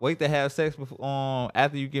wait to have sex before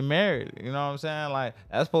after you get married. You know what I'm saying? Like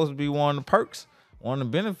that's supposed to be one of the perks, one of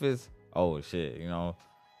the benefits. Oh shit,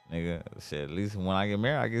 nigga, shit. At least when I get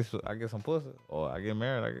married, I get some pussy, or I get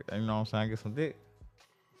married, you know what I'm saying? I get some dick.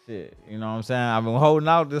 Shit, you know what I'm saying? I've been holding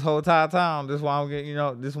out this whole entire time. This is why I'm getting,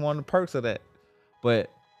 this one of the perks of that. But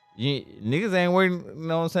niggas ain't waiting. You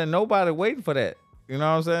know what I'm saying? Nobody waiting for that. You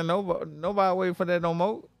know what I'm saying? Nobody waiting for that no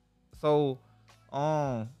more. So,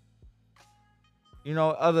 other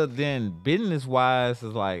than business wise,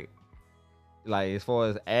 is like like as far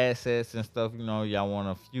as assets and stuff, y'all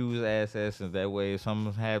want to fuse assets, and that way, if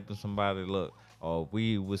something happens, somebody look, or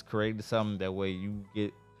we was creating something that way, you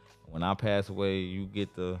get when I pass away, you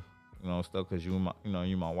get the stuff because you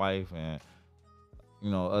my wife, and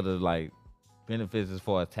other like benefits as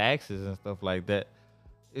far as taxes and stuff like that.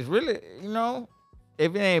 It's really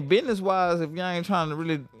if it ain't business wise, if you ain't trying to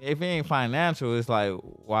really, if it ain't financial, it's like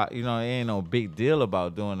why it ain't no big deal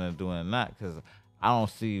about doing it or doing it not, because I don't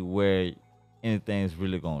see where anything's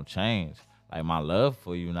really gonna change. Like my love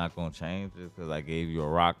for you not gonna change just because I gave you a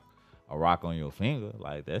rock on your finger.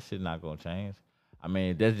 Like that shit not gonna change. I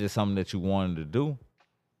mean, if that's just something that you wanted to do,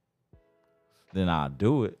 then I'll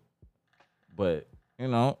do it. But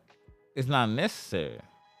it's not necessary.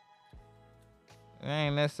 It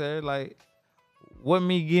ain't necessary. Like, what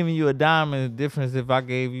me giving you a diamond is difference if I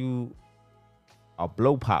gave you a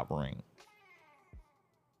blow pop ring.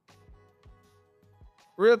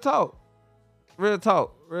 Real talk. Real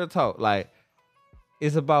talk. Real talk. Like,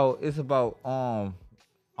 it's about I'm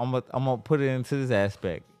gonna put it into this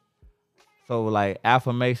aspect. So like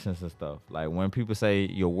affirmations and stuff. Like when people say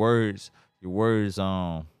your words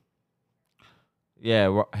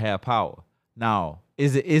have power. Now,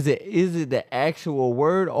 is it the actual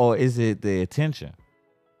word or is it the intention?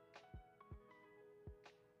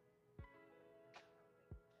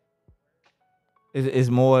 It's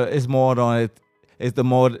more on it. It's the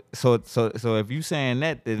more so if you saying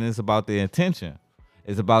that, then it's about the intention.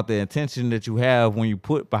 It's about the intention that you have when you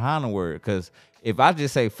put behind the word. Because if I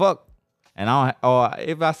just say fuck, and or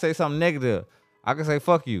if I say something negative, I can say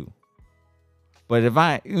fuck you. But if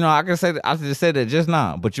I can say that, I just said that just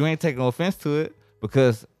now, but you ain't taking offense to it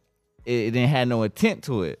because it didn't have no intent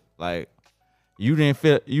to it. Like you didn't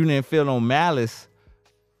feel no malice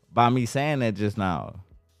by me saying that just now.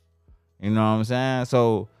 You know what I'm saying?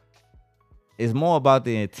 So it's more about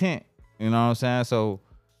the intent. You know what I'm saying? So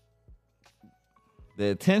the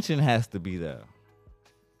attention has to be there.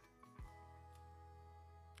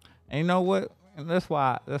 And you know what? And that's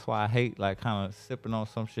why I hate like kind of sipping on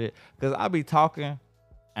some shit. Cause I be talking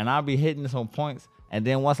and I be hitting some points. And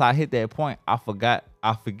then once I hit that point, I forget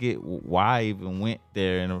why I even went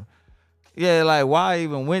there. And yeah, like why I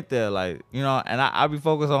even went there. Like, and I be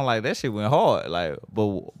focused on like that shit went hard. Like, but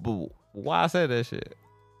why I said that shit.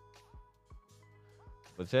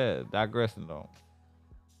 But yeah, digressing though.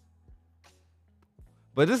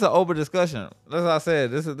 But this is an open discussion. That's what I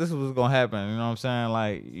said. This is what's gonna happen. You know what I'm saying?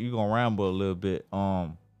 Like you gonna ramble a little bit.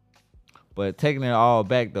 But taking it all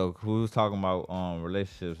back though, 'cause we was talking about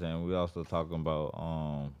relationships, and we also talking about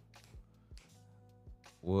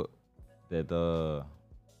what that the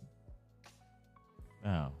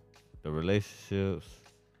relationships.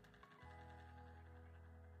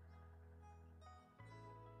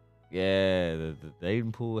 Yeah, the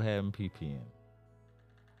dating pool having PPN.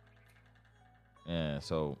 Yeah,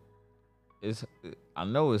 so I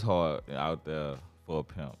know it's hard out there for a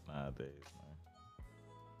pimp nowadays,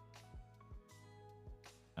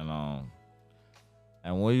 man.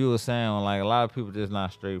 And what you were saying, like a lot of people just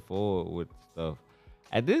not straightforward with stuff.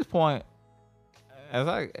 At this point, as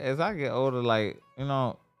I get older, like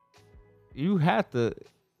you have to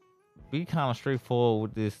be kind of straightforward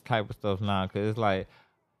with this type of stuff now, cause it's like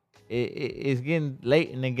it's getting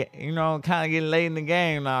late in the game, kind of getting late in the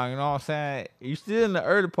game now. You know what I'm saying? You still in the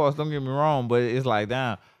early parts, don't get me wrong, but it's like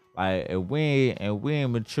damn, like if we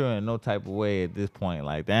ain't mature in no type of way at this point,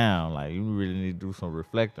 like damn, like you really need to do some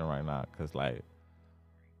reflecting right now, cause like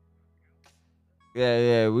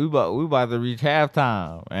yeah, we about to reach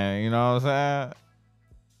halftime, and you know what I'm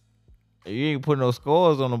saying? You ain't putting no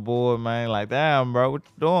scores on the board, man. Like damn, bro, what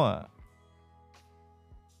you doing?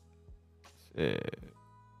 Shit.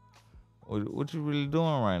 What you really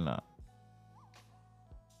doing right now?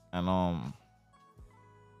 And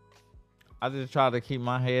I just try to keep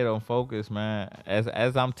my head on focus, man.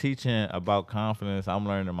 As I'm teaching about confidence, I'm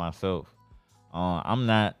learning myself. I'm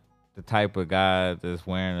not the type of guy that's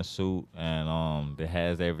wearing a suit and that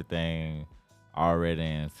has everything already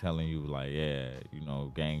and telling you like, yeah,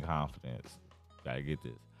 gain confidence. Gotta get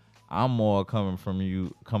this. I'm more coming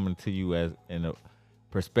to you as in a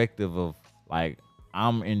perspective of like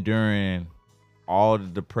I'm enduring all the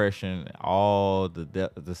depression, all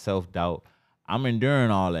the self-doubt. I'm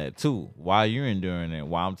enduring all that too. While you're enduring it,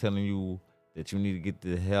 while I'm telling you that you need to get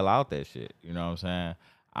the hell out that shit. You know what I'm saying?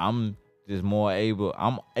 I'm just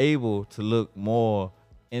I'm able to look more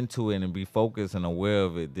into it and be focused and aware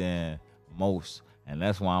of it than most. And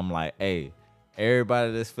that's why I'm like, hey,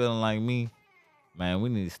 everybody that's feeling like me, man, we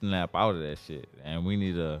need to snap out of that shit. And we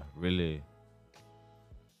need to really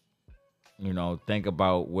think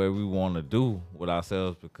about where we want to do with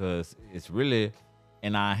ourselves because it's really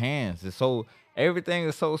in our hands. It's so everything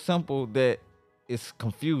is so simple that it's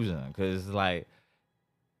confusing because it's like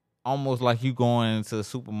almost like you going into the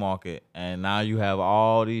supermarket and now you have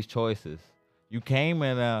all these choices. You came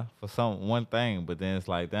in there for one thing, but then it's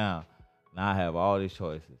like, damn, now I have all these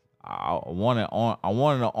choices. I wanted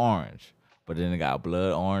an orange, but then they got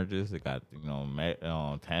blood oranges. They got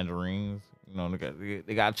tangerines.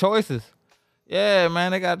 They got choices. Yeah,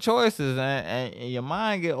 man, they got choices, and your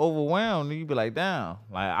mind get overwhelmed. And you be like, damn,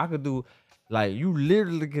 like I could do, like you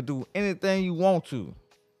literally could do anything you want to.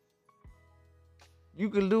 You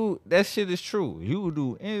can do that shit is true. You can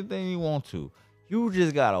do anything you want to. You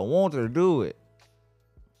just gotta want to do it.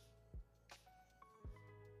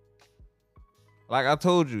 Like I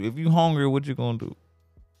told you, if you hungry, what you gonna do?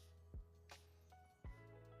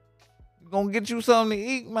 You gonna get you something to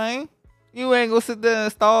eat, man. You ain't gonna sit there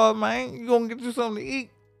and starve, man. You gonna get you something to eat.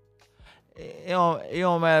 It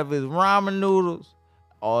don't matter if it's ramen noodles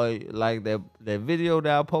or like that video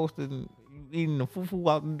that I posted, you eating the fufu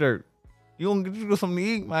out the dirt. You gonna get you something to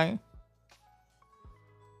eat, man.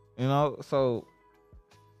 So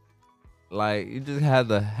like you just have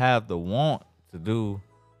to have the want to do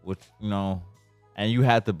what and you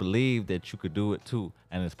have to believe that you could do it too,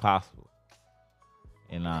 and it's possible.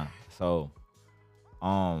 So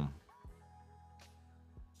um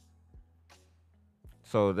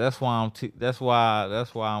so that's why that's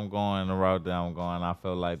why I'm going the route that I'm going. I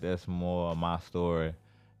feel like that's more of my story,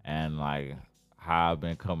 and like how I've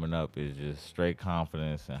been coming up is just straight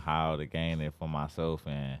confidence and how to gain it for myself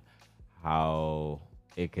and how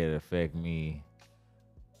it could affect me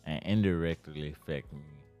and indirectly affect me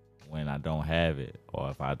when I don't have it or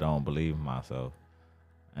if I don't believe in myself.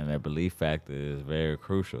 And that belief factor is very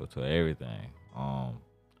crucial to everything.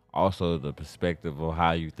 Also the perspective of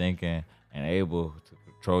how you thinking and able to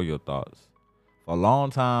control your thoughts. For a long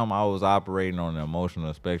time I was operating on the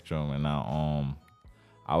emotional spectrum, and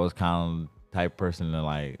I was kind of type person to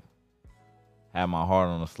like have my heart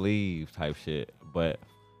on the sleeve type shit. But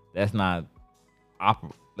that's not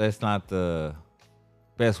that's not the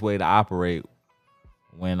best way to operate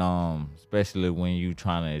when especially when you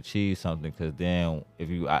trying to achieve something, because then if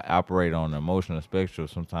you operate on the emotional spectrum,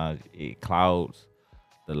 sometimes it clouds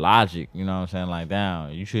the logic. You know what I'm saying? Like,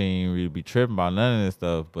 damn, you shouldn't even really be tripping about none of this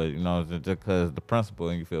stuff, but just because the principle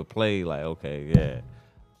and you feel played, like, okay, yeah,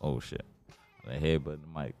 oh shit, the head but the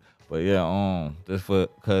mic. But yeah, just for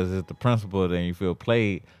because it's the principle, then you feel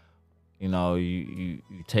played. You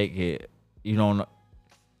take it. You don't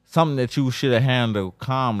something that you should have handled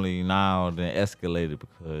calmly now then escalated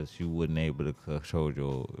because you wasn't able to control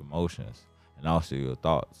your emotions and also your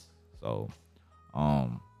thoughts. So,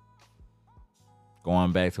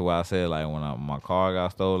 going back to what I said, like when my car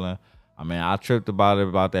got stolen, I mean, I tripped about it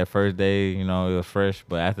about that first day. It was fresh,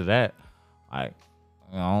 but after that, like,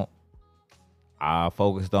 I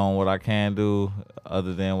focused on what I can do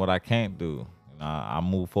other than what I can't do. I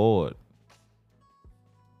move forward.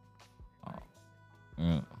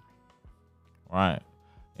 Mm, right.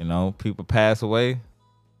 People pass away.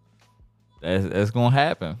 That's gonna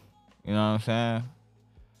happen. You know what I'm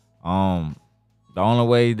saying? The only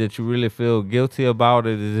way that you really feel guilty about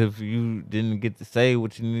it is if you didn't get to say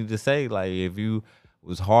what you need to say. Like if you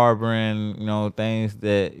was harboring, things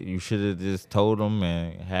that you should have just told them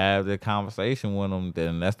and have the conversation with them,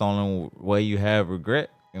 then that's the only way you have regret.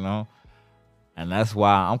 And that's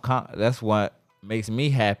why that's what makes me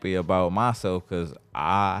happy about myself, because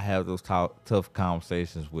I have those tough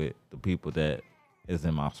conversations with the people that is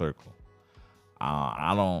in my circle.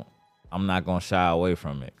 I'm not gonna shy away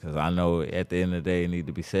from it, because I know at the end of the day it need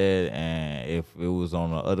to be said. And if it was on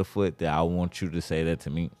the other foot, that I want you to say that to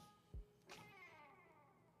me.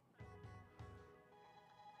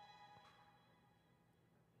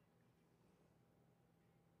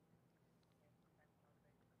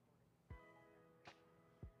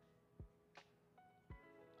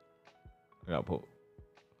 I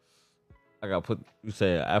gotta put. You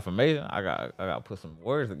say affirmation. I gotta put some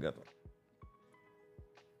words together.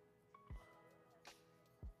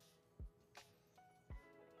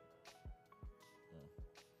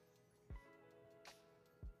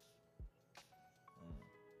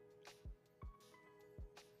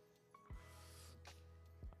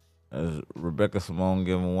 As Rebecca Simone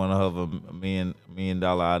giving one of her million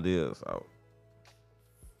dollar ideas out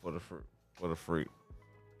for the free.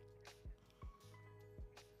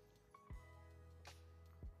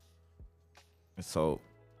 So,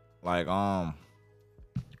 like I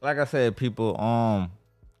said, people,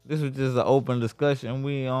 this was just an open discussion.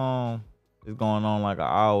 We it's going on like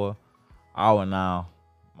an hour now.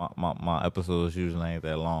 my episodes usually ain't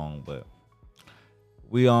that long, but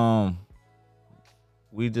we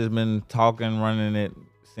just been talking, running it,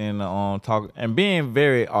 seeing the talk and being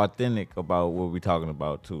very authentic about what we talking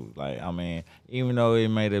about too. Like I mean, even though it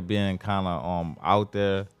may have been kind of out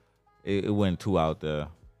there, it wasn't too out there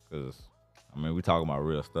because I mean we talking about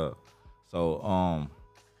real stuff. So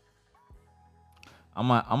I'm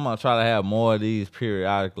gonna try to have more of these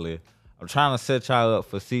periodically. I'm trying to set y'all up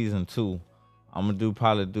for season 2. I'm gonna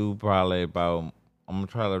probably about I'm gonna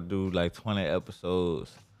try to do like 20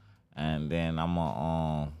 episodes, and then I'm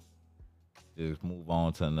gonna just move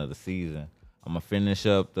on to another season. I'm gonna finish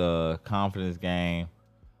up the confidence game.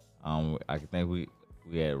 I think we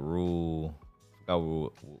had rule. I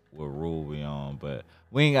forgot what rule we on, but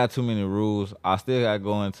we ain't got too many rules. I still gotta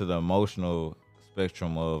go into the emotional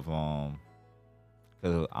spectrum of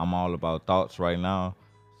because I'm all about thoughts right now.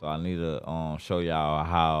 So I need to show y'all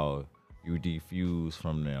how you defuse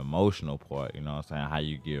from the emotional part. You know what I'm saying? How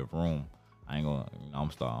you give room. I ain't gonna.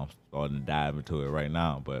 I'm starting to dive into it right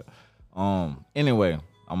now. But anyway,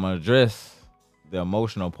 I'm gonna address the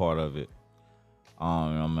emotional part of it.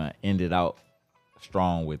 And I'm gonna end it out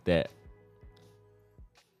strong with that.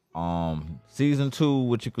 Season 2,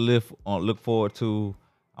 what you can look forward to.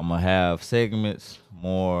 I'm gonna have segments,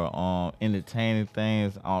 more entertaining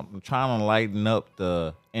things. I'm trying to lighten up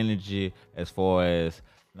the energy as far as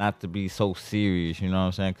not to be so serious, you know what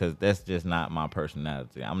I'm saying? Because that's just not my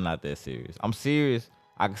personality. I'm not that serious. I'm serious.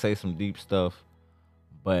 I can say some deep stuff,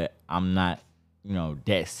 but I'm not,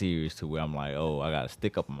 that serious to where I'm like, oh, I gotta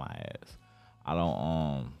stick up my ass. I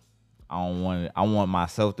don't want it. I want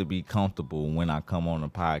myself to be comfortable when I come on the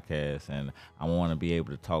podcast, and I want to be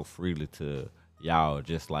able to talk freely to y'all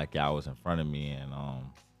just like y'all was in front of me, and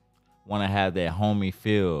want to have that homie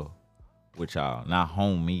feel with y'all. Not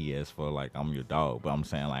home me as for like I'm your dog, but I'm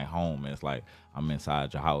saying like home as like I'm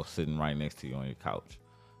inside your house sitting right next to you on your couch.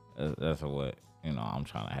 That's what I'm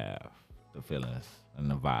trying to have the feelings and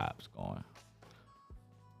the vibes going.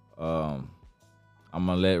 I'm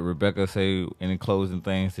gonna let Rebecca say any closing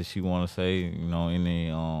things that she want to say. Any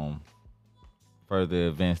further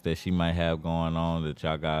events that she might have going on that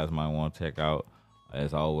y'all guys might want to check out.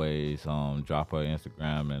 As always, drop her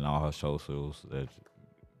Instagram and all her socials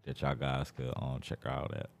that y'all guys could check her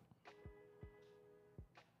out at.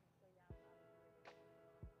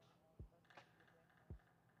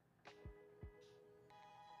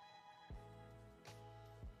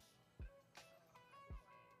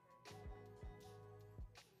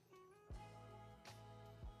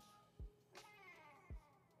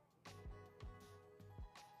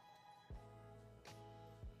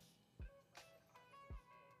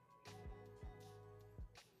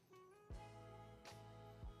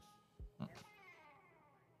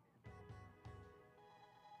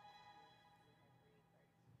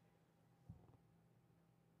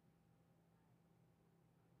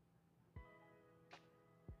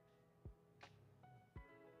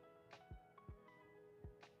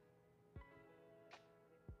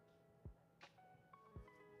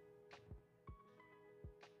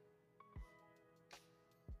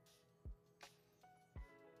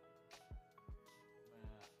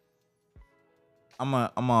 I'm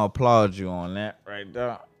gonna applaud you on that right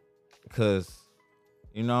there, cause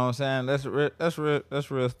you know what I'm saying. That's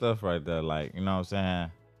real stuff right there. Like you know what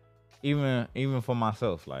I'm saying. Even for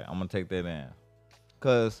myself, like I'm gonna take that in,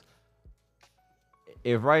 cause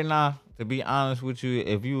if right now, to be honest with you,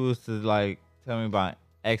 if you was to like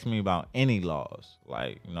ask me about any laws,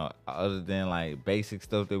 like other than like basic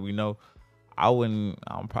stuff that we know, I wouldn't.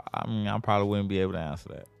 I probably wouldn't be able to answer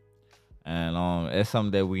that. And it's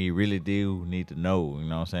something that we really do need to know. You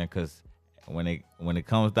know what I'm saying? Because when it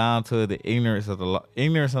comes down to the ignorance of the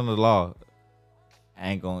law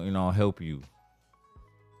ain't gonna help you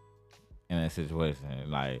in that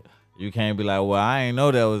situation. Like you can't be like, well, I ain't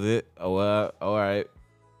know that was it. Oh, well, all right.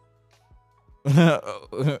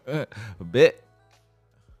 A bit.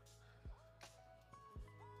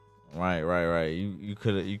 Right. You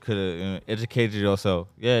could have educated yourself.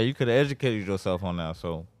 Yeah, you could have educated yourself on that.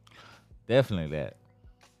 So definitely that.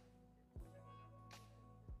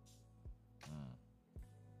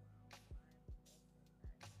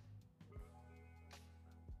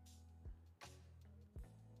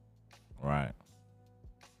 Right.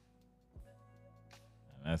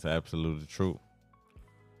 And that's absolutely true.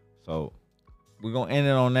 So we're gonna end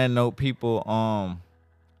it on that note, people.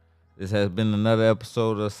 This has been another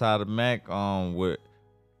episode of Side of Mac with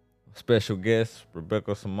special guest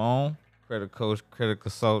Rebecca Simone, credit coach, credit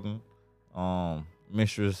consultant,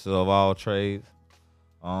 mistress of all trades.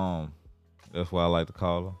 That's what I like to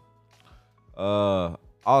call her.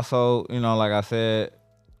 Also, like I said,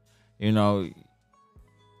 you know,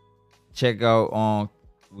 check out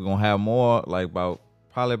we're gonna have more, like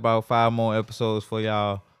probably about 5 more episodes for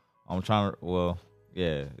y'all. I'm trying to, well,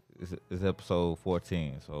 yeah, it's episode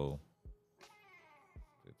 14, so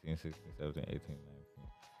 15, 16, 17, 18, 19.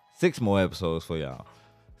 6 more episodes for y'all.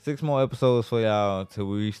 6 more episodes for y'all till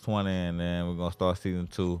we reach 20, and then we're gonna start season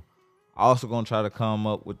 2. Also gonna try to come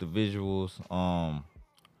up with the visuals.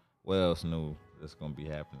 What else new that's gonna be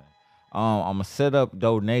happening? I'm gonna set up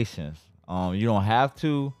donations. You don't have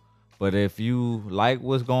to, but if you like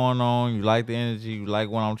what's going on, you like the energy, you like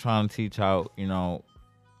what I'm trying to teach out, I'm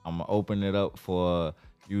gonna open it up for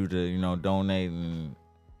you to, donate and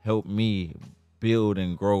help me build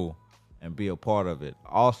and grow and be a part of it.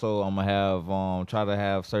 Also, I'm gonna have try to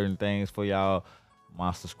have certain things for y'all,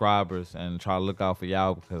 my subscribers, and try to look out for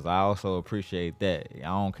y'all, because I also appreciate that. I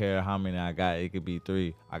don't care how many I got. It could be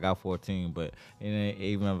 3. I got 14, but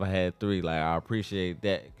even if I had 3, like, I appreciate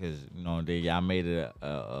that, because y'all made it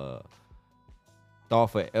a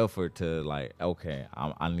thoughtful effort to, like, okay,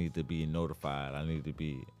 I need to be notified. I need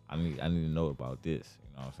to know about this.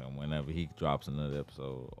 You know what I'm saying? Whenever he drops another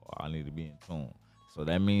episode, I need to be in tune. So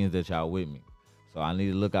that means that y'all with me. So I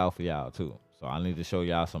need to look out for y'all too. So I need to show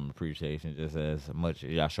y'all some appreciation, just as much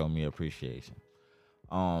as y'all show me appreciation.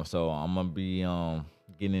 So I'm gonna be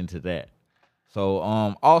getting into that. So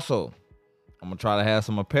also, I'm gonna try to have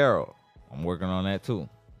some apparel. I'm working on that too.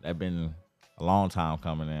 That been a long time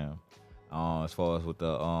coming in. As far as with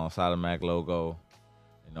the Side of Mac logo,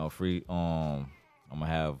 free. I'm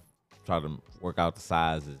gonna try to work out the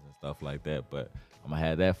sizes and stuff like that. But I'm gonna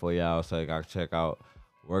have that for y'all, so y'all can check out.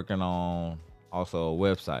 Working on also a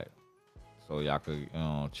website, so y'all could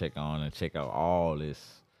check out all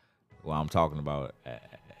this what I'm talking about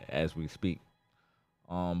as we speak.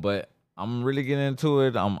 But I'm really getting into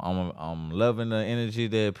it. I'm loving the energy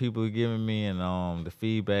that people are giving me, and the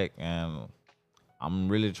feedback, and I'm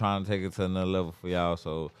really trying to take it to another level for y'all,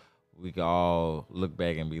 so we can all look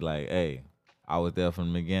back and be like, hey, I was there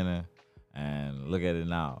from the beginning, and look at it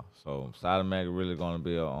now. So Side of Mac really gonna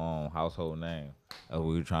be a household name. That's what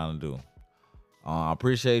we're trying to do. I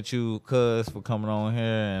appreciate you, cuz, for coming on here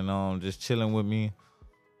and just chilling with me.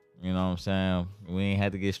 You know what I'm saying? We ain't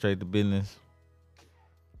had to get straight to business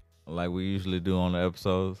like we usually do on the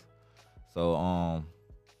episodes. So I'm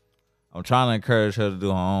trying to encourage her to do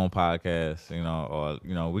her own podcast,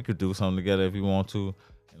 or we could do something together if you want to.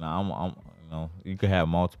 You could have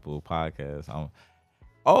multiple podcasts.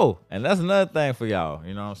 Oh, and that's another thing for y'all.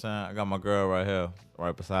 You know what I'm saying? I got my girl right here,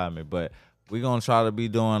 right beside me. But we're going to try to be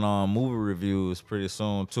doing movie reviews pretty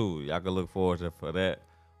soon, too. Y'all can look forward for that.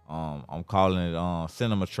 I'm calling it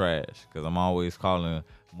cinema trash, because I'm always calling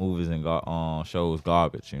movies and shows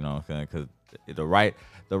garbage, you know what I'm saying? Because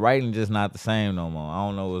the writing just not the same no more. I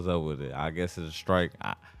don't know what's up with it. I guess it's a strike.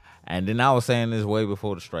 And then I was saying this way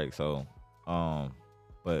before the strike, so...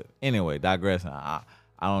 But anyway, digressing. I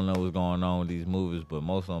don't know what's going on with these movies, but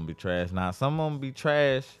most of them be trash. Now, some of them be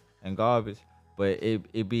trash and garbage, but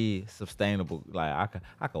it be sustainable. Like,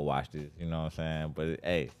 I could watch this, you know what I'm saying? But,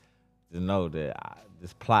 hey, just know that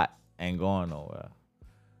this plot ain't going nowhere.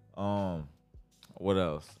 What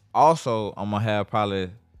else? Also, I'm going to have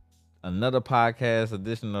probably another podcast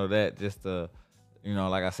additional to that, just to,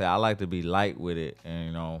 like I said, I like to be light with it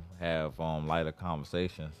and, have lighter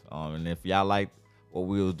conversations. And if y'all like what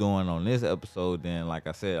we was doing on this episode, then like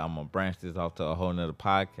I said, I'm gonna branch this off to a whole nother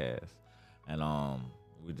podcast, and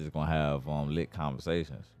we're just gonna have lit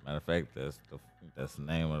conversations. Matter of fact, that's the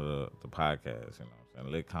name of the podcast. You know what I'm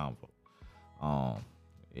saying? Lit Convo.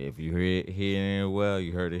 If you hear it well,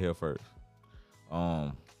 you heard it here first.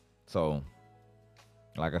 So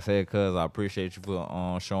like I said, cuz, I appreciate you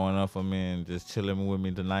for showing up for me and just chilling with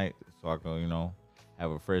me tonight, so I can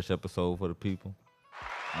have a fresh episode for the people.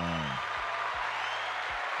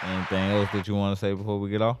 Anything else that you want to say before we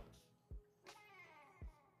get off?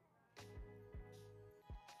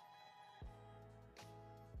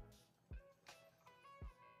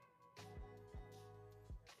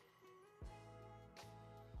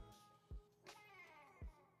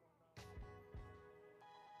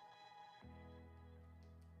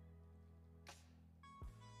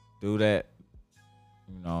 Do that.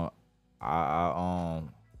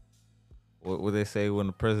 What they say when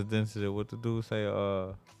the president said what to do? Say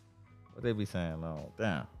what they be saying?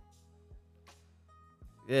 Damn.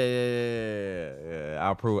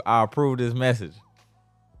 Yeah. I approve this message.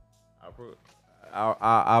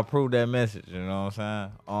 I approve that message. You know what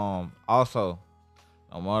I'm saying? Also,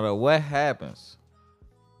 no matter what happens,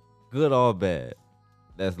 good or bad,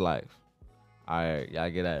 that's life. All right, y'all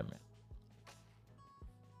get at me.